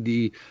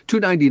 $490,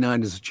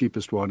 $299 is the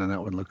cheapest one, and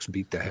that one looks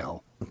beat to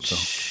hell. So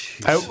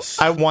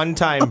I one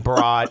time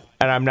brought,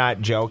 and I'm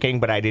not joking,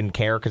 but I didn't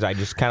care because I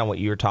just kind of what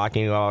you were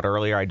talking about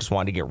earlier. I just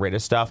wanted to get rid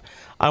of stuff.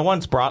 I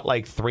once brought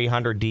like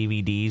 300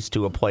 DVDs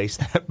to a place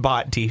that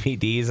bought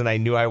DVDs, and I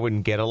knew I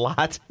wouldn't get a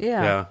lot.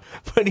 Yeah.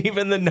 But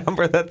even the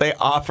number that they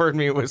offered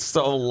me was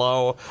so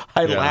low,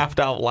 I laughed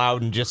out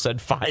loud and just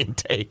said, "Fine,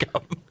 take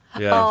them."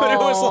 Yeah. But it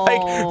was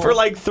like for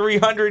like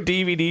 300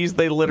 DVDs,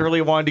 they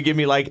literally wanted to give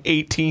me like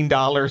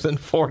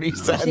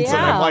 $18.40, and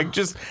Yeah. I'm like,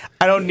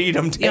 I don't need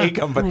them, take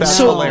them. But that's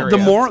So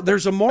hilarious.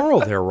 there's a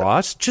moral there,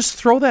 Ross. Just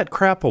throw that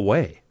crap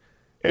away.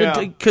 Yeah.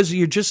 Because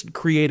you're just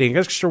creating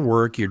extra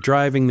work. You're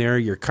driving there.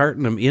 You're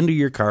carting them into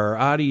your car,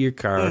 out of your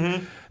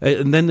car,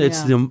 and then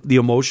it's the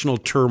emotional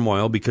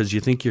turmoil because you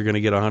think you're going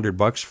to get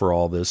 $100 for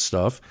all this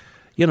stuff,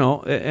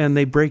 and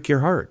they break your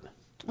heart.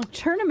 Well,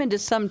 turn them into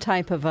some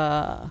type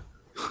of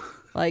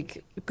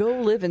like, go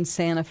live in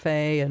Santa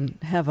Fe and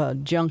have a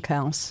junk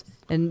house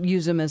and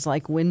use them as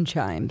like wind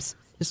chimes.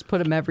 Just put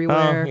them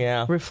everywhere.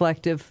 yeah.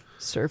 Reflective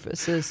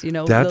surfaces,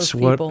 That's those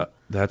people. what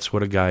that's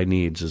what a guy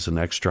needs is an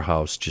extra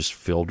house just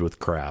filled with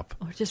crap.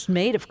 Or just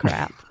made of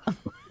crap.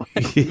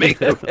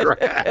 Made of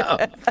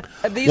crap.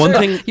 These One are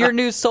thing- your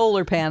new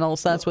solar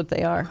panels. That's what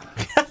they are.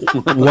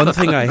 One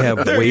thing I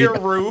have They're way your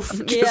roof.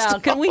 Yeah,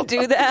 can we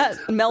do that?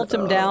 Melt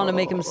them down and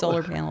make them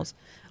solar panels.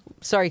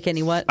 Sorry,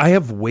 Kenny, what? I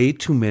have way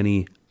too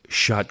many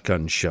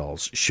shotgun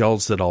shells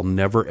that I'll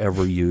never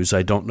ever use.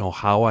 I don't know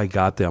how I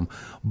got them,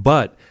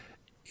 but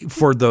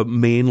for the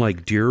main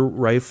like deer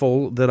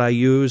rifle that I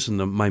use and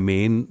my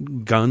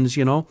main guns,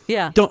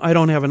 Yeah. I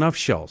don't have enough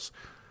shells.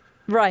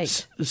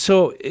 Right.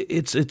 So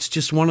it's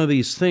just one of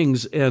these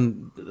things,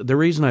 and the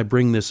reason I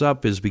bring this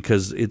up is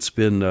because it's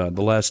been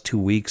the last 2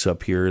 weeks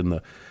up here in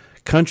the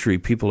country,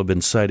 people have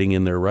been sighting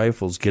in their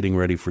rifles, getting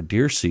ready for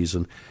deer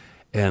season,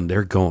 and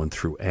they're going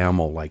through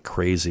ammo like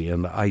crazy.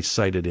 And I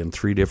sighted in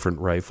 3 different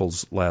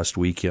rifles last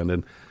weekend,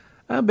 and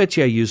I bet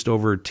you I used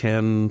over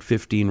 10,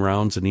 15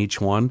 rounds in each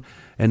one.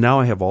 And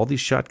now I have all these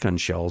shotgun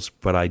shells,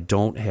 but I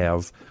don't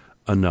have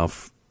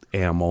enough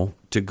ammo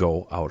to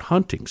go out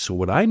hunting. So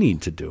what I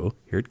need to do,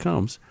 here it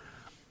comes,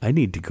 I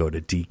need to go to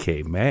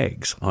DK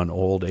Mags on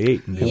Old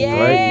 8 in New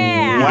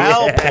Brighton.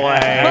 Well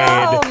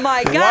played. Oh,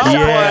 my gosh.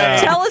 Well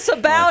played. Tell us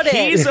about it.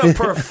 He's a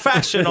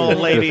professional,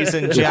 ladies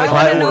and If gentlemen.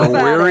 wanna I know were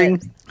about wearing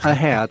it. a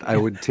hat, I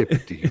would tip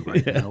it to you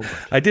right now.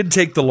 I did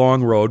take the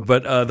long road,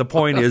 but the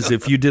point is,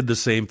 if you did the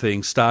same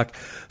thing, stop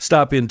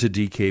into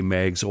DK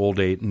Mags, Old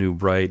 8, New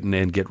Brighton,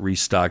 and get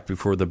restocked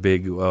before the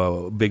big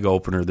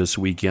opener this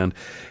weekend.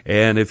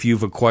 And if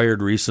you've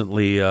acquired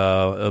recently,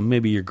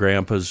 maybe your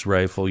grandpa's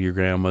rifle, your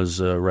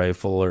grandma's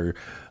rifle, or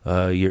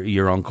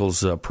your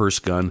uncle's purse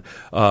gun,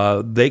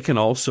 they can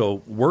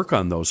also work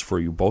on those for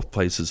you. Both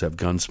places have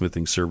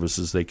gunsmithing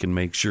services. They can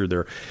make sure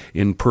they're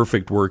in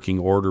perfect working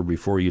order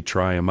before you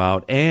try them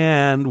out.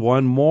 And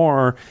one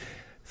more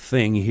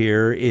thing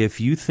here, if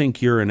you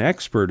think you're an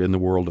expert in the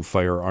world of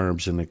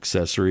firearms and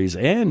accessories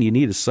and you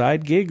need a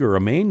side gig or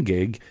a main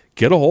gig,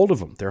 get a hold of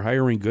them. They're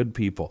hiring good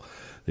people.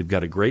 They've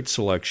got a great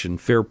selection,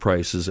 fair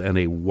prices, and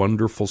a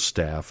wonderful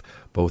staff,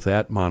 both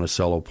at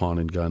Monticello Pawn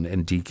and Gun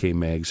and DK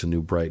Mags in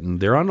New Brighton.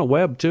 They're on the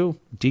web, too,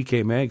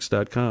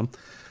 dkmags.com.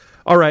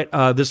 All right,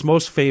 this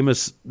most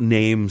famous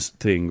names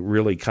thing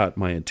really caught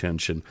my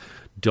attention.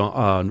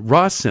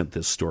 Ross sent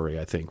this story,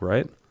 I think,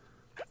 right?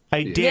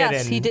 I did.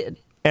 Yes, and, he did.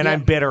 And Yeah.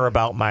 I'm bitter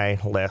about my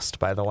list,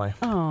 by the way.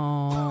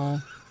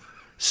 Oh.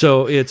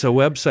 So it's a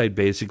website,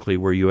 basically,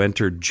 where you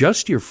enter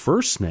just your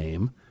first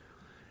name,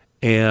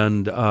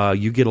 and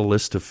you get a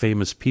list of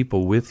famous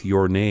people with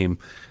your name.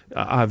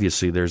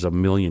 Obviously, there's a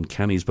million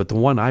Kennys, but the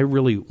one I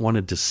really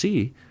wanted to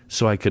see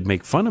so I could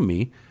make fun of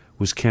me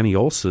was Kenny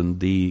Olson,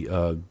 the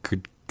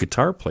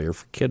guitar player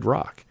for Kid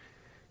Rock.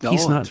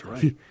 He's not. That's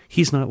right.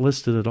 He's not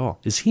listed at all.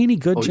 Is he any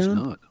good, Oh, he's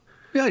John? not.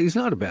 Yeah, he's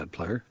not a bad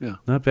player. Yeah.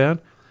 Not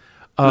bad.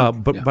 Yeah.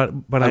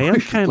 But I am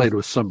wish he kind played of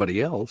with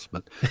somebody else,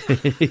 but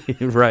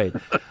right.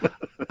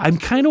 I'm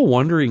kind of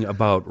wondering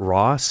about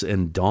Ross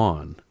and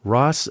Dawn.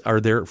 Ross, are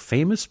there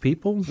famous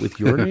people with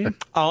your name?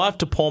 I'll have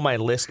to pull my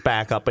list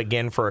back up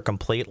again for a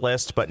complete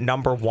list, but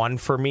number one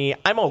for me,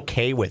 I'm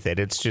okay with it.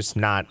 It's just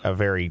not a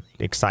very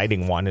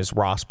exciting one, is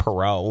Ross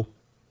Perot.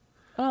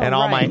 And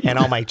all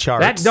my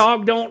charts. That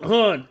dog don't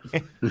hunt.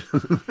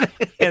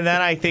 And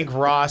then I think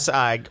Ross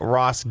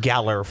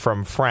Geller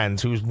from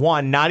Friends, who's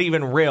one, not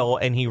even real,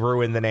 and he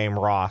ruined the name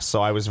Ross.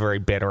 So I was very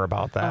bitter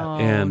about that.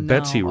 And no.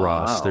 Betsy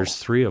Ross. Wow. There's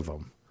 3 of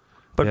them.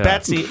 But yeah.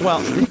 Betsy, well,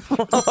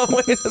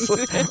 wait a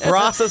second.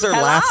 Ross is her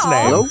last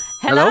name.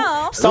 hello,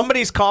 Hello.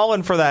 Somebody's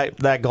calling for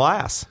that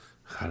glass.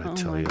 Gotta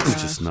tell you,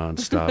 it's just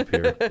nonstop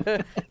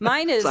here.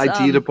 Mine is it's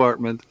IT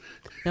department.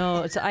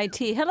 No, it's IT.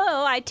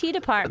 Hello, IT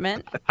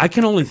department. I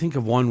can only think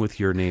of one with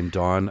your name,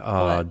 Dawn.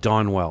 What?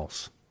 Dawn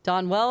Wells.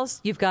 Don Wells.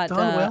 You've got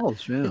Don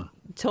Wells, yeah.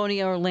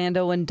 Tony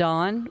Orlando and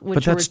Dawn, which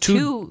But that's were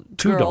two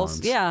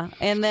girls. Dawns. Yeah,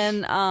 and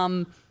then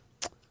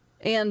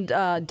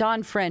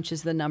Dawn French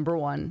is the number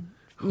one,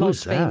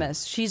 most that?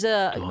 famous. She's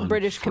a Dawn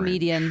British French.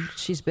 comedian.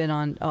 She's been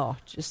on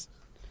just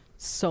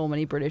so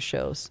many British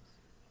shows.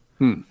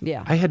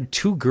 Yeah. I had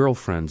 2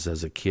 girlfriends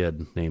as a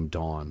kid named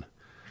Dawn.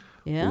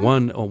 Yeah.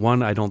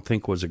 One I don't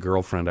think was a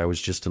girlfriend. I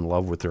was just in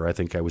love with her. I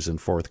think I was in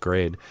 4th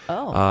grade.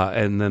 Oh.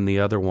 And then the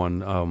other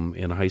one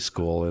in high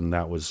school, and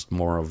that was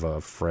more of a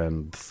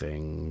friend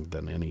thing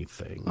than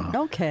anything.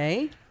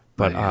 Okay.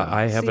 But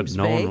I haven't Seems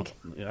known.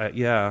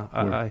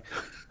 vague.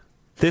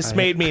 This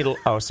made me.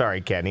 Oh, sorry,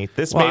 Kenny.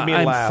 This Well, made me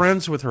I'm laugh.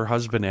 friends with her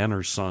husband and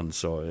her son,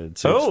 so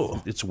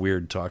it's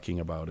weird talking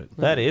about it.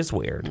 That is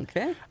weird.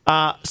 Okay.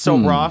 So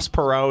Ross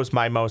Perot's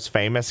my most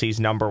famous. He's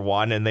number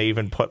 1, and they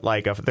even put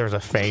there's a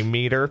fame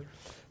meter.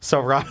 So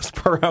Ross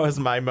Perot is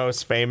my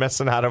most famous,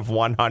 and out of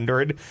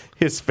 100,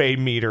 his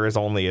fame meter is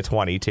only a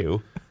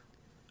 22.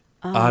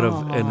 Out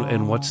of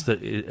and what's the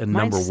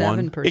number Mine's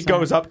one? 7%. It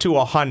goes up to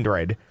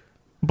 100.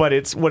 But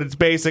what it's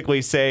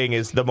basically saying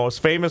is the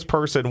most famous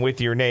person with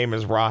your name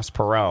is Ross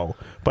Perot.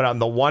 But on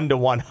the 1 to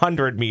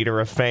 100 meter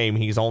of fame,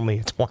 he's only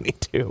a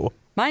 22.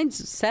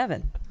 Mine's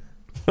 7.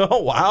 Oh,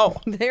 wow.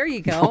 There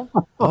you go.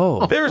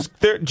 Oh,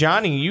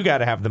 Johnny, you got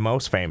to have the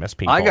most famous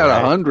people. I got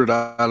right? 100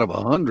 out of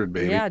 100,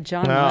 baby. Yeah,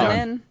 John Oh.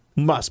 Lennon.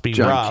 Must be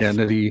John rough.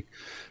 Kennedy.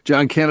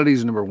 John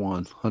Kennedy's number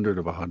 100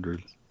 of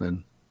 100.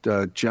 Then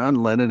John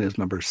Lennon is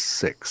number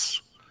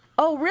 6.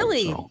 Oh,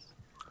 really? So,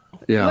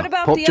 yeah. What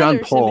about Pope the John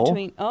others Paul. in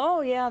between?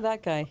 Oh, yeah,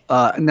 that guy.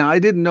 Now, I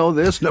didn't know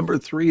this. Number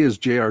 3 is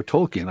J.R.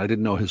 Tolkien. I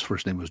didn't know his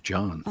first name was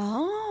John.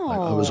 Oh.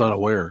 I was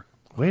unaware.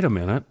 wait a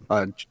minute.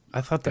 Uh,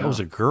 I thought that was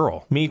a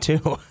girl. Me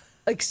too.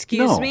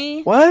 Excuse no.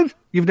 me? What?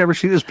 You've never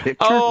seen his picture?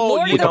 Oh,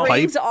 Lord you of the don't-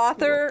 Rings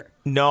author.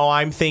 No,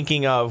 I'm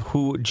thinking of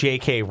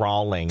J.K.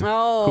 Rowling,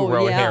 Oh, who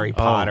wrote yeah. Harry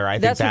Potter. I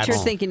think That's that's what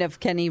you're thinking of,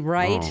 Kenny,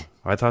 right?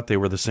 Oh, I thought they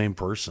were the same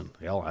person.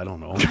 Hell, I don't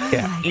know.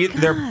 Yeah,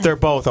 they're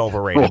both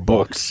overrated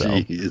books. So.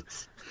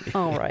 jeez.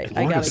 All right.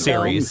 I What a got to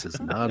series. This is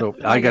not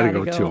I gotta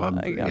go, too.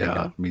 I gotta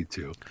go. Me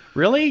too.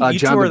 Really? You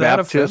John two are the that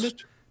Baptist.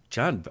 offended?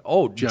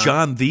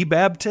 John the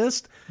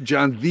Baptist?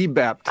 John the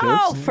Baptist.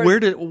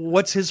 Oh,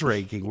 What's his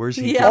ranking? Where's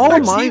he Yeah, from? All of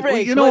where's my- he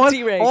rank? you know What's what?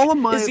 he rank? All of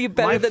my- Is he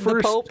better my than the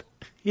first- Pope?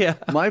 Yeah.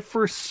 My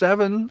first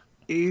 7,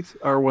 8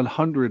 are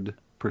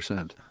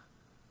 100%.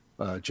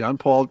 John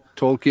Paul,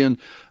 Tolkien,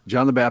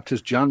 John the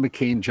Baptist, John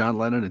McCain, John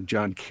Lennon, and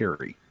John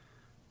Kerry.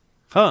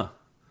 Huh.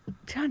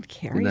 John In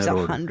Kerry's that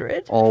order.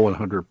 100. All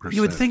 100%.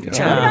 You would think yeah.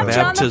 John What about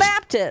John the Baptist.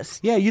 Baptist?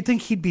 Yeah, you'd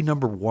think he'd be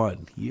number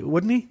 1,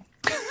 wouldn't he?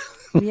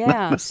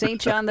 Yeah, St.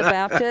 John the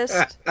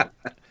Baptist.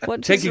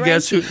 What's Take his a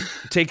guess ranking?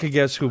 Take a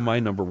guess who my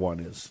number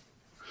 1 is.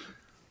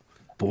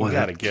 Boy, You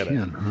gotta that get it.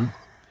 can, huh?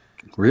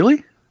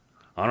 Really?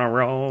 On a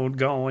road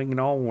going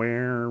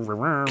nowhere.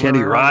 Kenny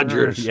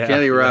Rogers. Yeah,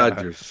 Kenny yeah,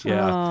 Rogers.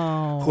 Yeah.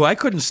 Oh. Who I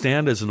couldn't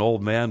stand as an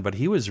old man, but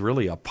he was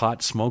really a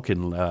pot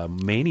smoking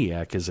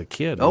maniac as a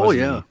kid. Oh, wasn't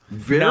yeah. he?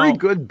 Very No.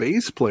 good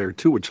bass player,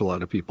 too, which a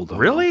lot of people don't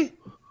know. Really?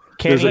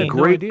 There's a Kenny, no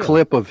great idea.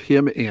 clip of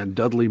him and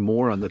Dudley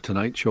Moore on The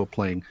Tonight Show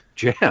playing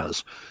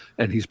jazz,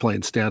 and he's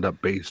playing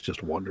stand-up bass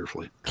just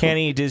wonderfully.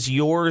 Kenny, does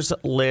yours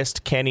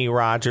list Kenny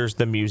Rogers,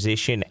 the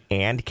musician,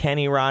 and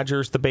Kenny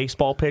Rogers, the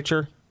baseball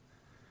pitcher?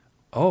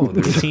 Oh,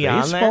 there's a he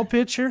on baseball there?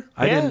 pitcher?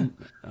 I Yeah.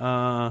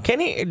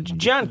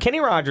 didn't. Kenny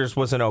Rogers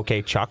was an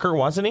okay chucker,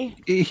 wasn't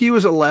he? He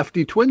was a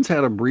lefty. Twins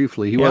had him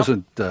briefly. He Yeah.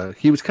 wasn't.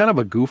 He was kind of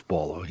a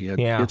goofball, though. He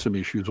had some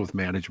issues with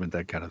management,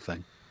 that kind of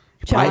thing.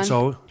 John,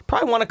 So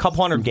Probably won a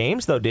couple hundred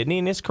games, though, didn't he,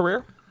 in his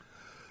career?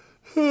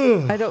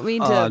 I don't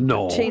mean to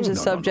no, change the no,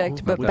 no, subject,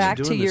 no. but what's back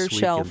he to doing your this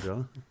shelf.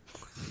 weekend,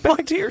 Joe?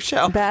 Back to your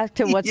shelf. Back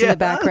to what's in the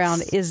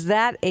background. Yes. Is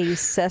that a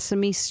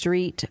Sesame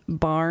Street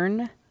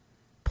barn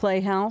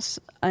playhouse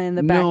in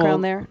the No.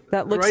 background there?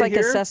 That looks Right like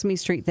a here? Sesame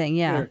Street thing.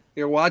 Yeah.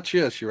 Here, watch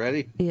this. You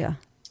ready? Yeah.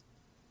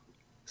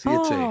 See,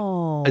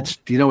 it's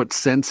do you know what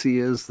Scentsy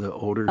is? The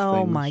odor thing.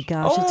 Oh my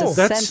gosh, Oh, it's a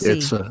that's- Scentsy.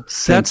 It's a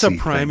That's a Scentsy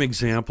prime thing.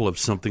 example of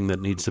something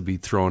that needs to be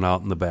thrown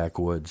out in the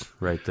backwoods,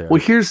 right there. Well,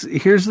 here's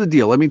the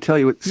deal. Let me tell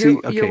you what. See,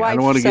 okay, your I wife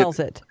don't want to sells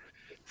get. it.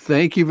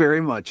 Thank you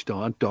very much,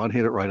 Dawn. Dawn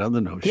hit it right on the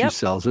nose. Yep. She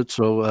sells it,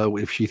 so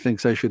if she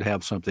thinks I should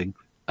have something,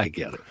 I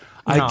get it.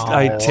 I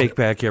No. take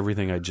back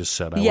everything I just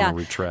said. I Yeah. want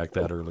to retract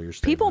that earlier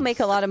statement. People make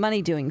a lot of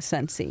money doing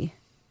Scentsy.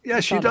 Yeah,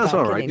 she thought does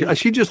about all right. getting it.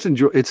 She just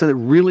enjoy. It's a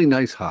really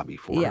nice hobby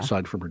for her, Yeah.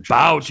 aside from her job.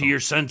 Bow to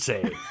your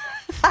sensei.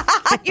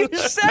 You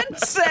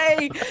sensei.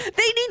 They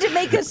need to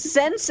make a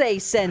sensei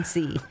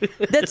sensei.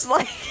 That's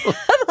like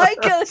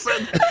a.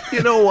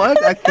 You know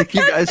what? I think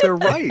you guys are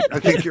right. I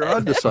think you're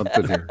onto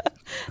something here.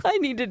 I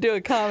need to do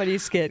a comedy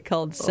skit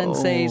called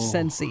Sensei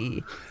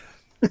Sensei.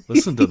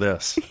 Listen to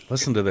this.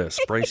 Listen to this.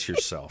 Brace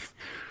yourself.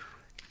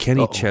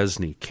 Kenny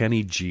Chesney,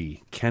 Kenny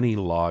G, Kenny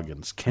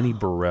Loggins, Kenny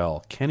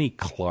Burrell, Kenny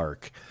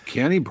Clark,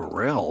 Kenny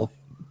Burrell.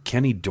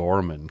 Kenny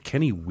Dorman,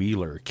 Kenny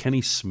Wheeler,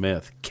 Kenny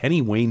Smith,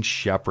 Kenny Wayne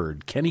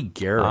Shepherd, Kenny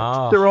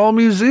Garrett, They're all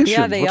musicians.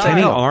 Yeah, they What the are.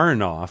 Kenny hell?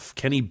 Aronoff,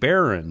 Kenny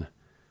Barron,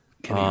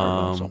 Kenny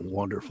Aronoff's a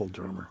wonderful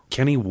drummer.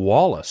 Kenny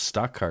Wallace,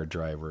 stock car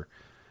driver,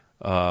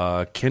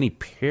 Kenny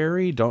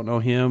Perry, don't know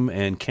him,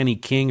 and Kenny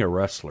King, a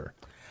wrestler.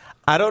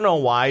 I don't know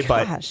why,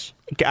 Gosh.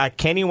 but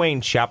Kenny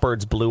Wayne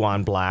Shepherd's Blue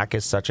on Black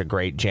is such a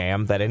great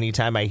jam that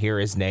anytime I hear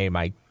his name,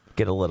 I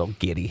get a little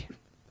giddy.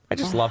 I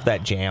just love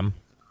that jam.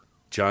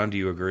 John, do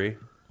you agree?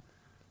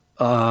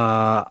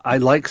 I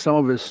like some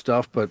of his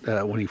stuff, but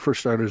when he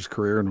first started his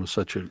career and was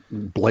such a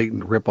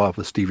blatant ripoff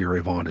of Stevie Ray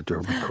Vaughan, it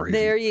drove me crazy.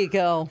 There you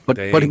go. But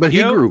he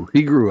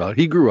grew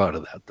out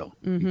of that though.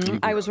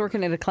 I was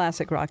working at a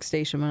classic rock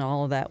station when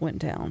all of that went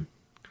down,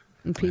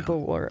 and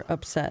people were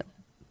upset.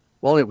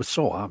 Well, it was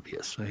so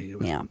obvious.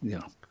 Yeah.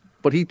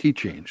 But he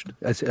changed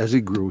as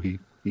he grew. He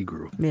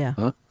grew. Yeah.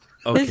 Huh?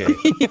 Okay.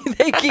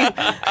 Thank you.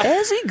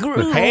 As he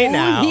grew, Hey,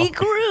 now. he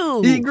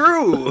grew. He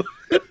grew.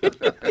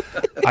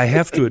 I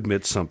have to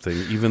admit something.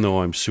 Even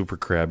though I'm super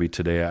crabby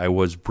today, I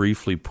was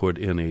briefly put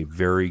in a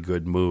very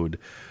good mood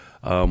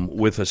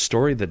with a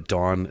story that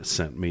Dawn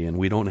sent me, and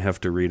we don't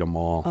have to read them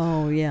all.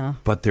 Oh, yeah.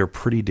 But they're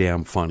pretty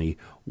damn funny.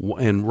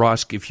 And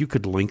Ross, if you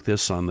could link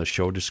this on the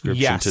show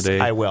description Yes, today.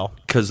 I will.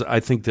 Because I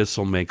think this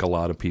will make a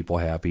lot of people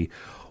happy.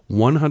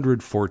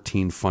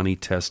 114 funny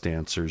test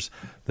answers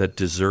that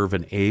deserve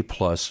an A+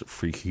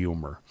 for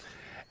humor.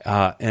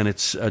 And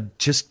it's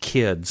just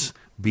kids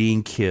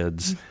being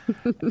kids,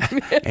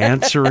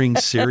 answering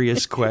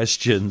serious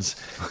questions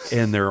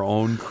in their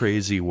own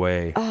crazy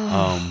way.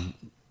 And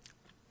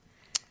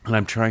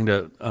I'm trying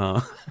to...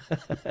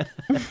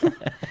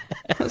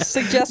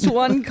 Suggest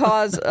one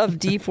cause of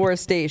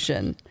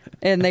deforestation.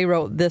 And they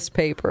wrote this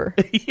paper.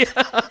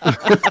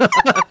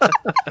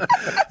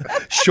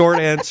 Short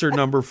answer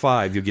number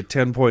 5. You get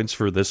 10 points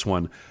for this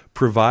one.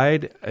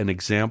 Provide an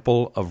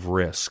example of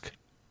risk.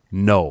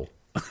 No.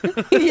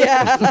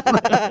 Yeah.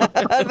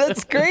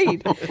 That's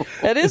great.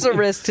 That is a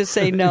risk to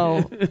say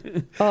no.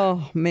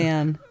 Oh,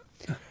 man.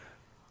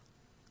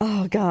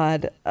 Oh,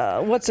 God.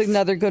 What's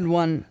another good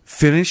one?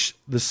 Finish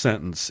the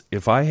sentence.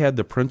 If I had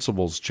the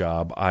principal's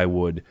job, I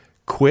would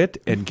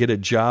quit and get a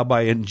job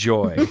I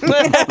enjoy.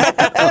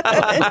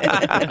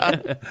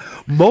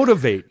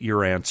 Motivate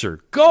your answer.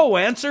 Go,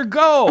 answer,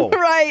 go.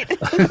 Right.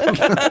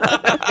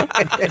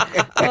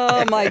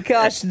 Oh, my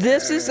gosh.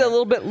 This is a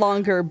little bit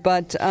longer,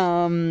 but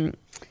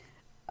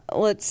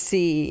let's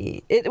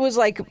see. It was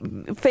like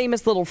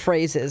famous little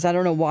phrases. I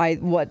don't know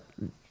what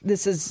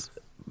this is.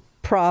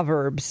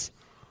 Proverbs.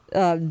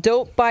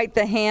 Don't bite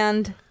the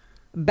hand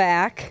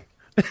back.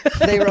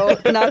 They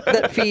wrote, not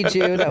that feeds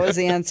you. That was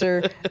the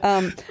answer.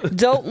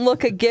 Don't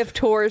look a gift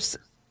horse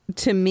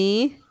to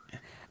me.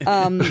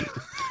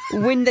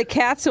 When the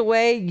cat's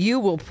away, you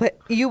will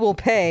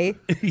pay.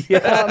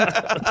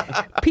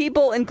 Yeah.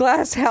 People in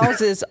glass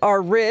houses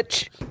are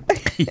rich.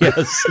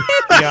 Yes.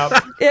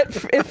 Yep.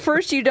 If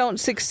first you don't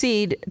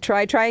succeed,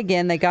 try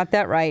again. They got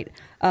that right.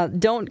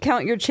 Don't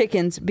count your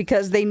chickens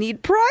because they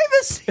need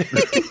privacy.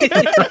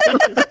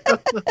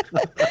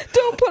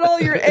 Don't put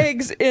all your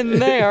eggs in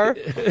there.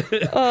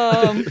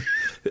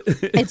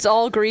 It's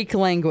all Greek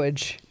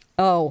language.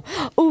 Oh,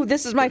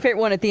 this is my favorite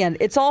one at the end.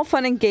 It's all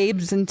fun and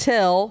games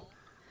until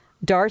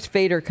Darth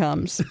Vader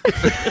comes.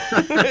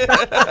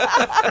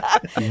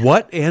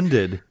 What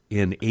ended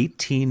in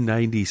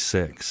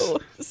 1896? Oh,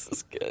 this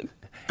is good.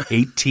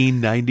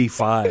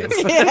 1895.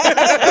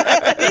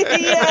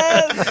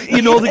 Yes.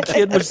 You know, the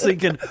kid was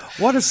thinking,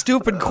 what a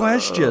stupid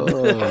question.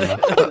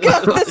 Oh,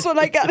 God, this one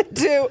I got to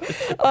do.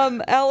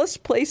 Alice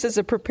places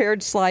a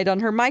prepared slide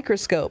on her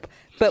microscope,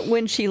 but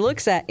when she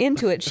looks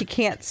into it, she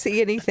can't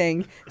see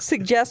anything.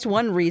 Suggest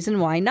one reason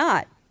why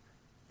not.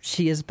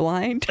 She is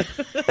blind. And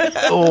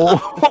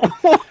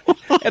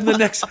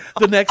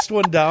the next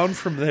one down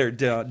from there,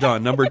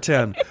 Don, number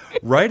 10.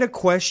 Write a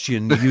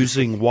question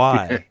using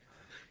why.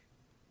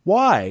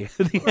 Why?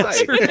 The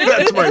answer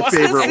That's my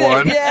favorite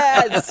one.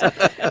 Yes.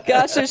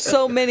 Gosh, there's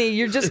so many.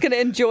 You're just going to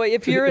enjoy.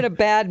 If you're in a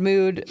bad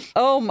mood,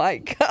 oh my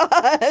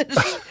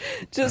gosh.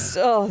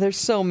 There's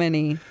so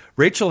many.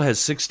 Rachel has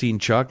 16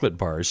 chocolate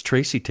bars.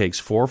 Tracy takes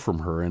 4 from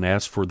her and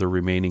asks for the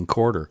remaining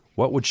quarter.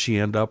 What would she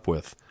end up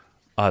with?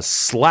 A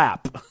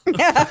slap.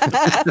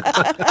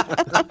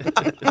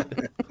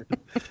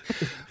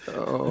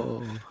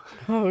 Oh,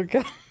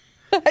 God.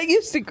 I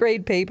used to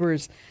grade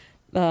papers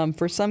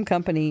for some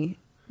company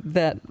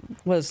that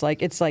was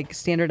it's like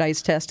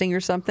standardized testing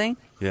or something.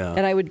 Yeah.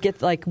 And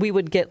we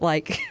would get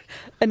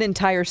an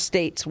entire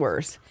state's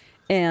worth.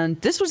 And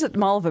this was at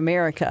Mall of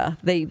America.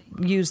 They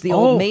used the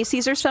old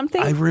Macy's or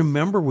something. I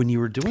remember when you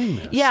were doing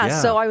this. Yeah.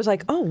 So I was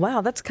like, oh,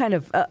 wow, that's kind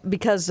of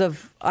because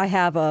I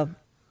have a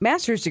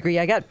master's degree,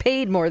 I got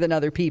paid more than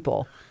other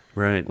people.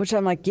 Right. Which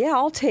I'm like, yeah,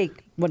 I'll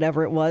take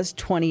whatever it was,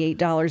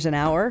 $28 an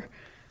hour.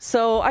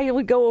 So I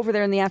would go over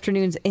there in the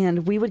afternoons,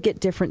 and we would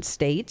get different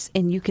states,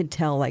 and you could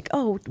tell,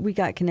 we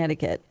got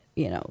Connecticut,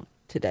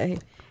 today.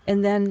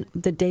 And then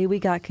the day we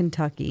got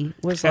Kentucky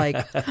was like,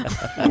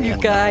 you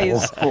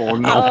guys. Oh,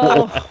 no.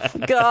 Oh,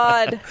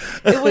 God.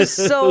 It was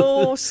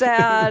so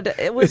sad.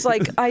 It was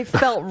like I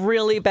felt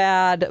really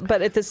bad,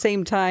 but at the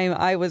same time,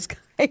 I was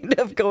kind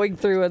of going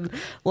through and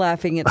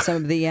laughing at some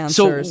of the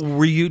answers. So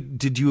were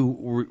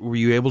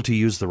you able to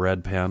use the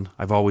red pen?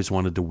 I've always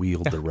wanted to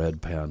wield the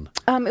red pen.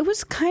 It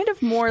was kind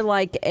of more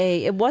like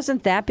it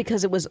wasn't that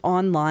because it was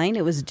online.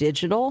 It was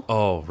digital.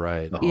 Oh,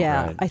 right.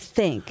 Yeah, right. I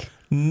think.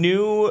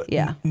 New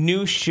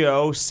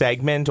show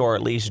segment, or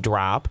at least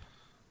drop,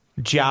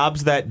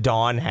 jobs that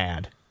Dawn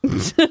had.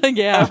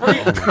 Yeah.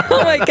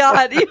 Oh my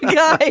God, you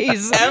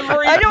guys!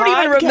 I don't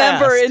even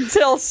remember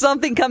until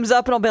something comes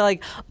up, and I'll be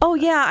like, "Oh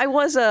yeah, I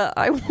was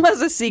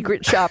a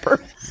secret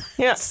shopper."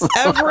 Yes,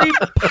 every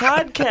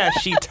podcast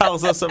she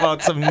tells us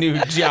about some new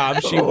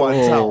job she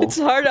once held. It's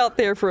hard out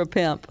there for a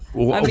pimp.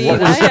 What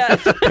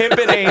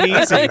Pimping ain't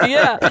easy.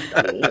 Yeah.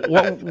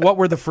 What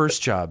were the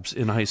first jobs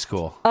in high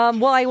school?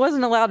 Well, I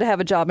wasn't allowed to have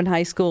a job in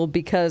high school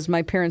because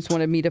my parents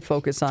wanted me to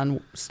focus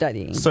on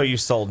studying. So you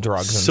sold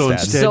drugs So instead.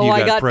 instead- So you I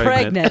got got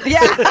pregnant. Yeah.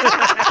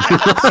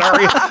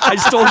 Sorry, I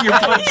stole your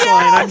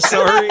punchline. I'm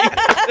sorry.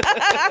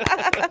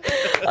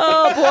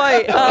 Oh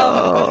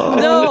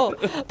boy. No.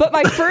 But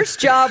my first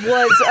job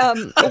was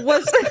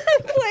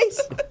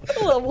place.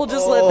 We'll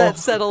just let that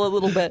settle a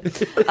little bit.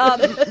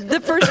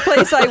 The first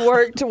place I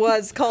worked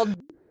was called,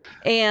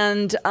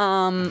 and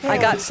I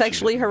got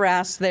sexually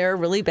harassed there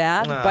really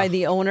bad by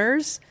the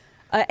owners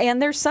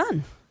and their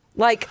son.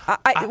 Like,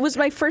 it was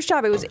my first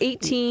job. I was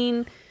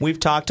 18. We've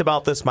talked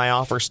about this. My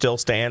offer still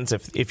stands.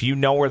 If you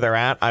know where they're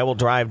at, I will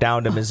drive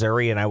down to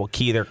Missouri and I will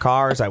key their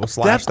cars. I will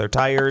slash their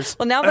tires.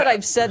 Well, now that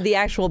I've said the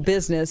actual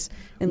business,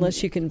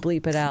 unless you can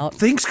bleep it out.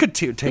 Things could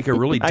take a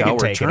really I dour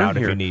can take turn it out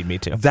here. if you need me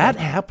to. That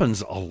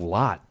happens a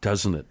lot,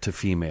 doesn't it, to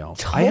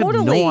females? I had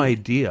Totally. no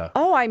idea.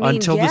 Oh, I mean,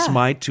 until this yeah.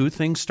 My Too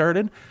thing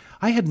started.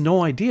 I had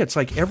no idea. It's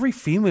like every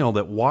female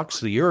that walks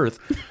the earth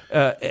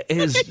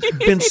has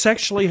been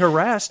sexually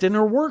harassed in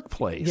her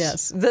workplace.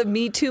 Yes, the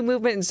Me Too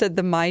movement instead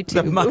the My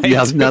Too movement.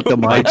 Yeah, not the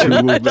My Too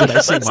movement. Did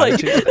I say It's My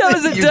like, Too? that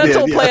was a You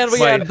dental did, plan yes. we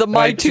had, the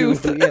My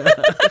Tooth.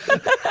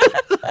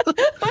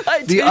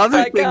 The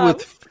other thing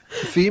with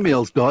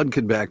females, Dawn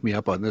can back me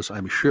up on this,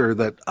 I'm sure,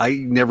 that I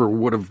never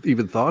would have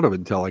even thought of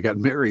until I got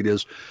married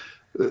is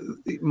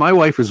my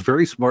wife is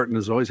very smart and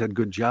has always had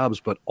good jobs,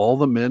 but all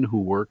the men who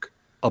work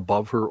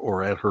above her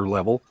or at her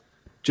level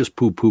just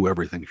poo-poo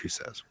everything she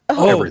says.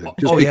 Everything.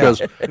 Just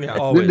because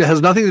always. it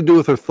has nothing to do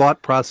with her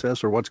thought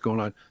process or what's going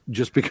on,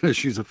 just because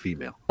she's a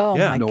female. Oh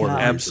Yeah, my no other God.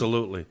 reason.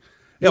 absolutely.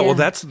 Yeah, Yeah. well,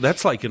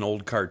 that's like an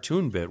old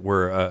cartoon bit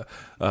where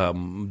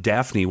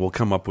Daphne will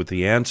come up with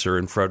the answer,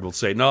 and Fred will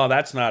say, "No,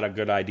 that's not a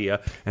good idea,"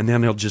 and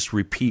then he'll just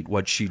repeat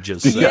what she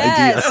just said.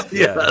 Yes.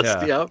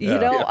 Yeah. You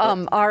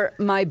know,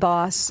 my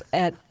boss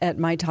at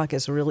My Talk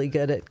is really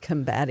good at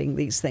combating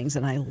these things,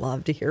 and I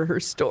love to hear her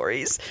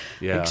stories.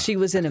 Yeah. Like she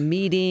was in a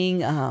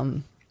meeting,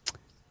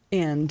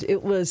 and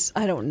it was,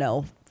 I don't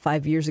know,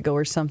 5 years ago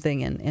or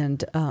something,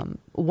 and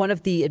one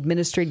of the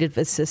administrative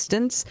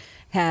assistants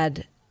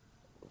had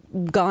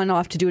gone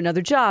off to do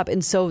another job,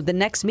 and so the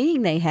next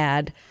meeting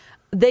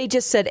they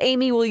just said,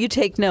 "Amy, will you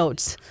take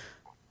notes?"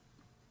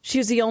 She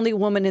was the only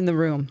woman in the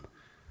room.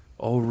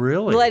 Oh,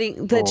 really?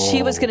 Letting that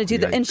she was going to do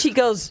that, and yikes. she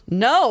goes,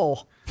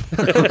 "No."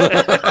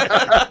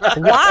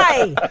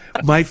 Why?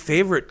 My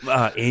favorite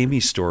Amy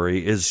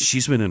story is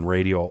she's been in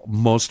radio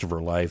most of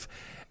her life,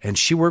 and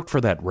she worked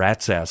for that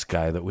rat's ass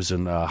guy that was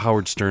in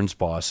Howard Stern's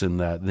boss in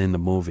the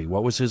movie.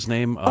 What was his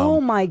name? Oh,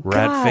 my gosh.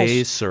 Rat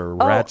face or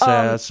rat's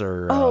ass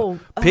or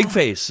pig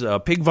face,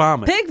 pig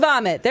vomit. Pig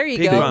vomit. There you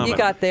Pig go. vomit. You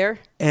got there.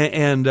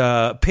 And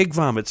Pig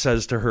Vomit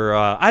says to her,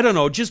 I don't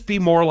know, just be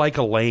more like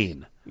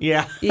Elaine.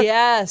 Yeah.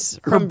 Yes.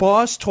 Her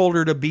boss told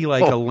her to be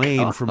like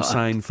Elaine from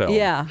Seinfeld.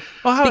 Yeah.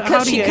 Well, how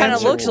because do she you kind of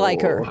answer? looks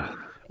like her,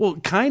 Well,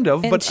 kind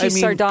of, and but she's I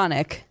mean,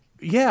 sardonic.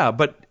 yeah,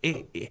 but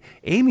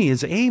Amy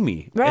is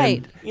Amy,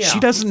 Right. And she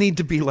doesn't need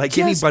to be like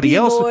Just anybody be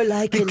else. more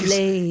like because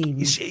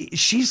Elaine.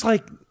 She's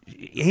like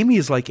Amy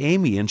is like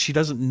Amy, and she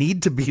doesn't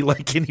need to be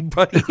like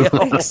anybody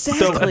else.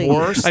 Exactly. The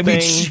worst I mean,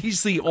 thing,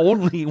 she's the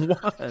only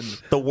one.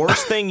 the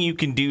worst thing you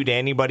can do to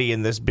anybody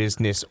in this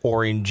business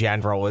or in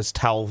general is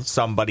tell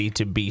somebody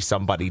to be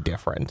somebody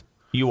different.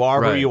 You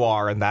are who Right. you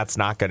are, and that's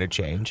not going to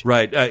change.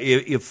 Right.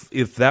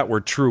 If that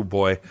were true,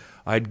 boy,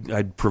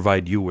 I'd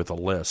provide you with a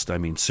list. I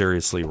mean,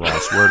 seriously,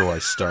 Ross, where do I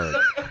start?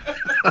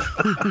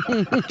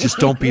 Just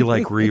don't be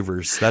like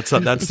Reavers. That's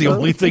the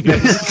only thing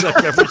I've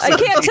ever said. I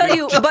can't tell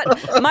you,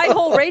 but my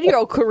whole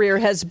radio career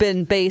has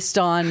been based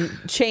on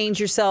change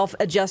yourself,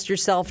 adjust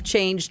yourself,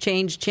 change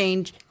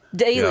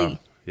daily.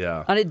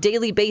 Yeah. On a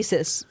daily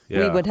basis, we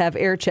Yeah. would have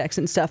air checks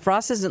and stuff.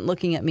 Ross isn't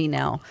looking at me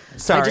now.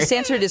 Sorry. I just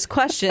answered his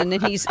question,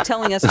 and he's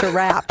telling us to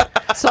rap.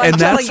 So I'm And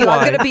telling that's you, I'm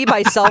why- going to be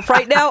myself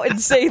right now and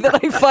say that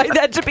I find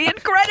that to be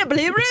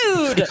incredibly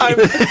rude.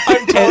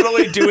 I'm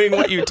totally doing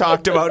what you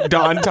talked about.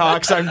 Dawn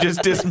talks. I'm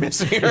just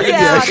dismissing her.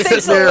 Yeah, Sit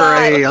thanks a there, lot.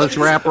 hey, let's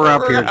wrap her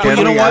up here. Well, Can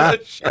you know we?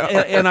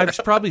 what? And I've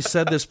probably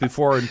said this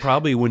before, and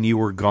probably when you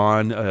were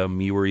gone,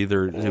 you were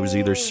it was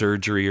either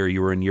surgery or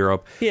you were in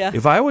Europe. Yeah.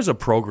 If I was a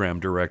program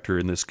director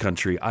in this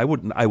country, I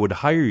would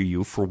hire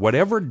you for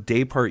whatever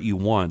day part you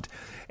want,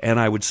 and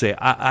I would say,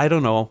 I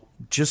don't know,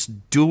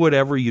 just do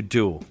whatever you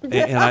do.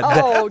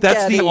 Oh,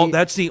 that's Kenny.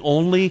 that's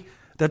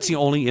the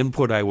only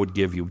input I would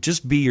give you.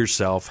 Just be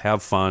yourself,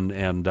 have fun,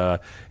 and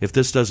if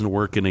this doesn't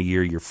work in a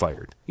year, you're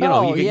fired. You know,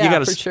 Oh, you yeah,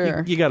 gotta for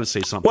sure. you got to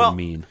say something Well,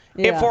 mean.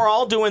 If we're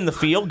all doing the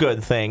feel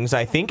good things,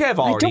 I think I've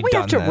already don't we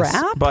done have to this.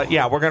 wrap? But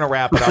yeah, we're gonna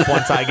wrap it up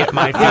once I get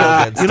my feel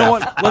good stuff. You know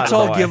what? Let's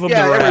all give them the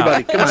wrap.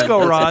 everybody, come Let's on.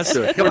 go, Ross.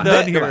 do it. Come We're on.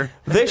 done Come here.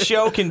 This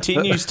show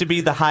continues to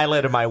be the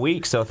highlight of my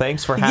week, so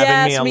thanks for having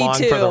Yes, me me along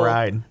for the too.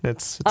 ride.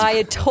 It's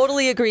I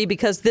totally agree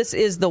because this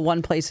is the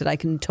one place that I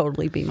can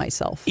totally be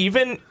myself.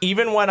 even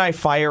when I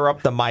fire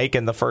up the mic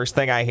and the first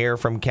thing I hear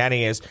from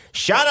Kenny is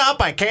 "Shut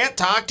up! I can't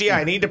talk to you.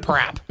 I need to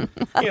prep,"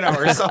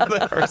 or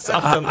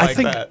something like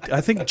that.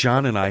 I think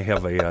John and I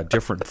have a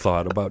different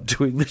thought about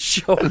doing the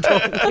show.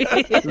 Don't we?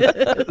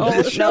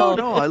 This show?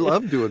 No, I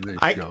love doing this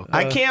show.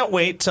 I can't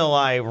wait till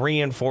I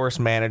reinforce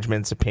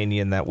management's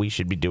opinion that we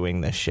should be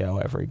doing this show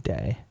every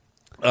day.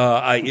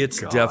 It's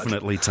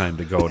definitely time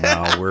to go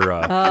now. We're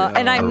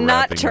And I'm we're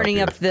not wrapping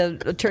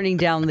up turning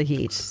down the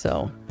heat,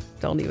 so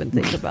don't even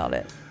think about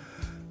it.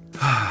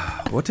 here.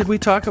 What did we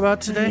talk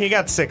about today? You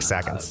got 6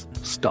 seconds.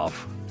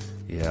 Stuff.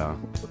 Yeah.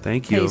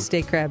 Thank you. Hey,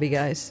 stay crabby,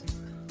 guys.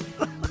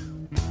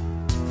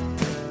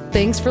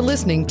 Thanks for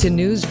listening to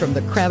News from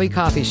the Krabby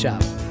Coffee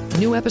Shop.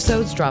 New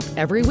episodes drop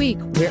every week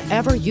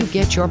wherever you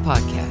get your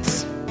podcasts.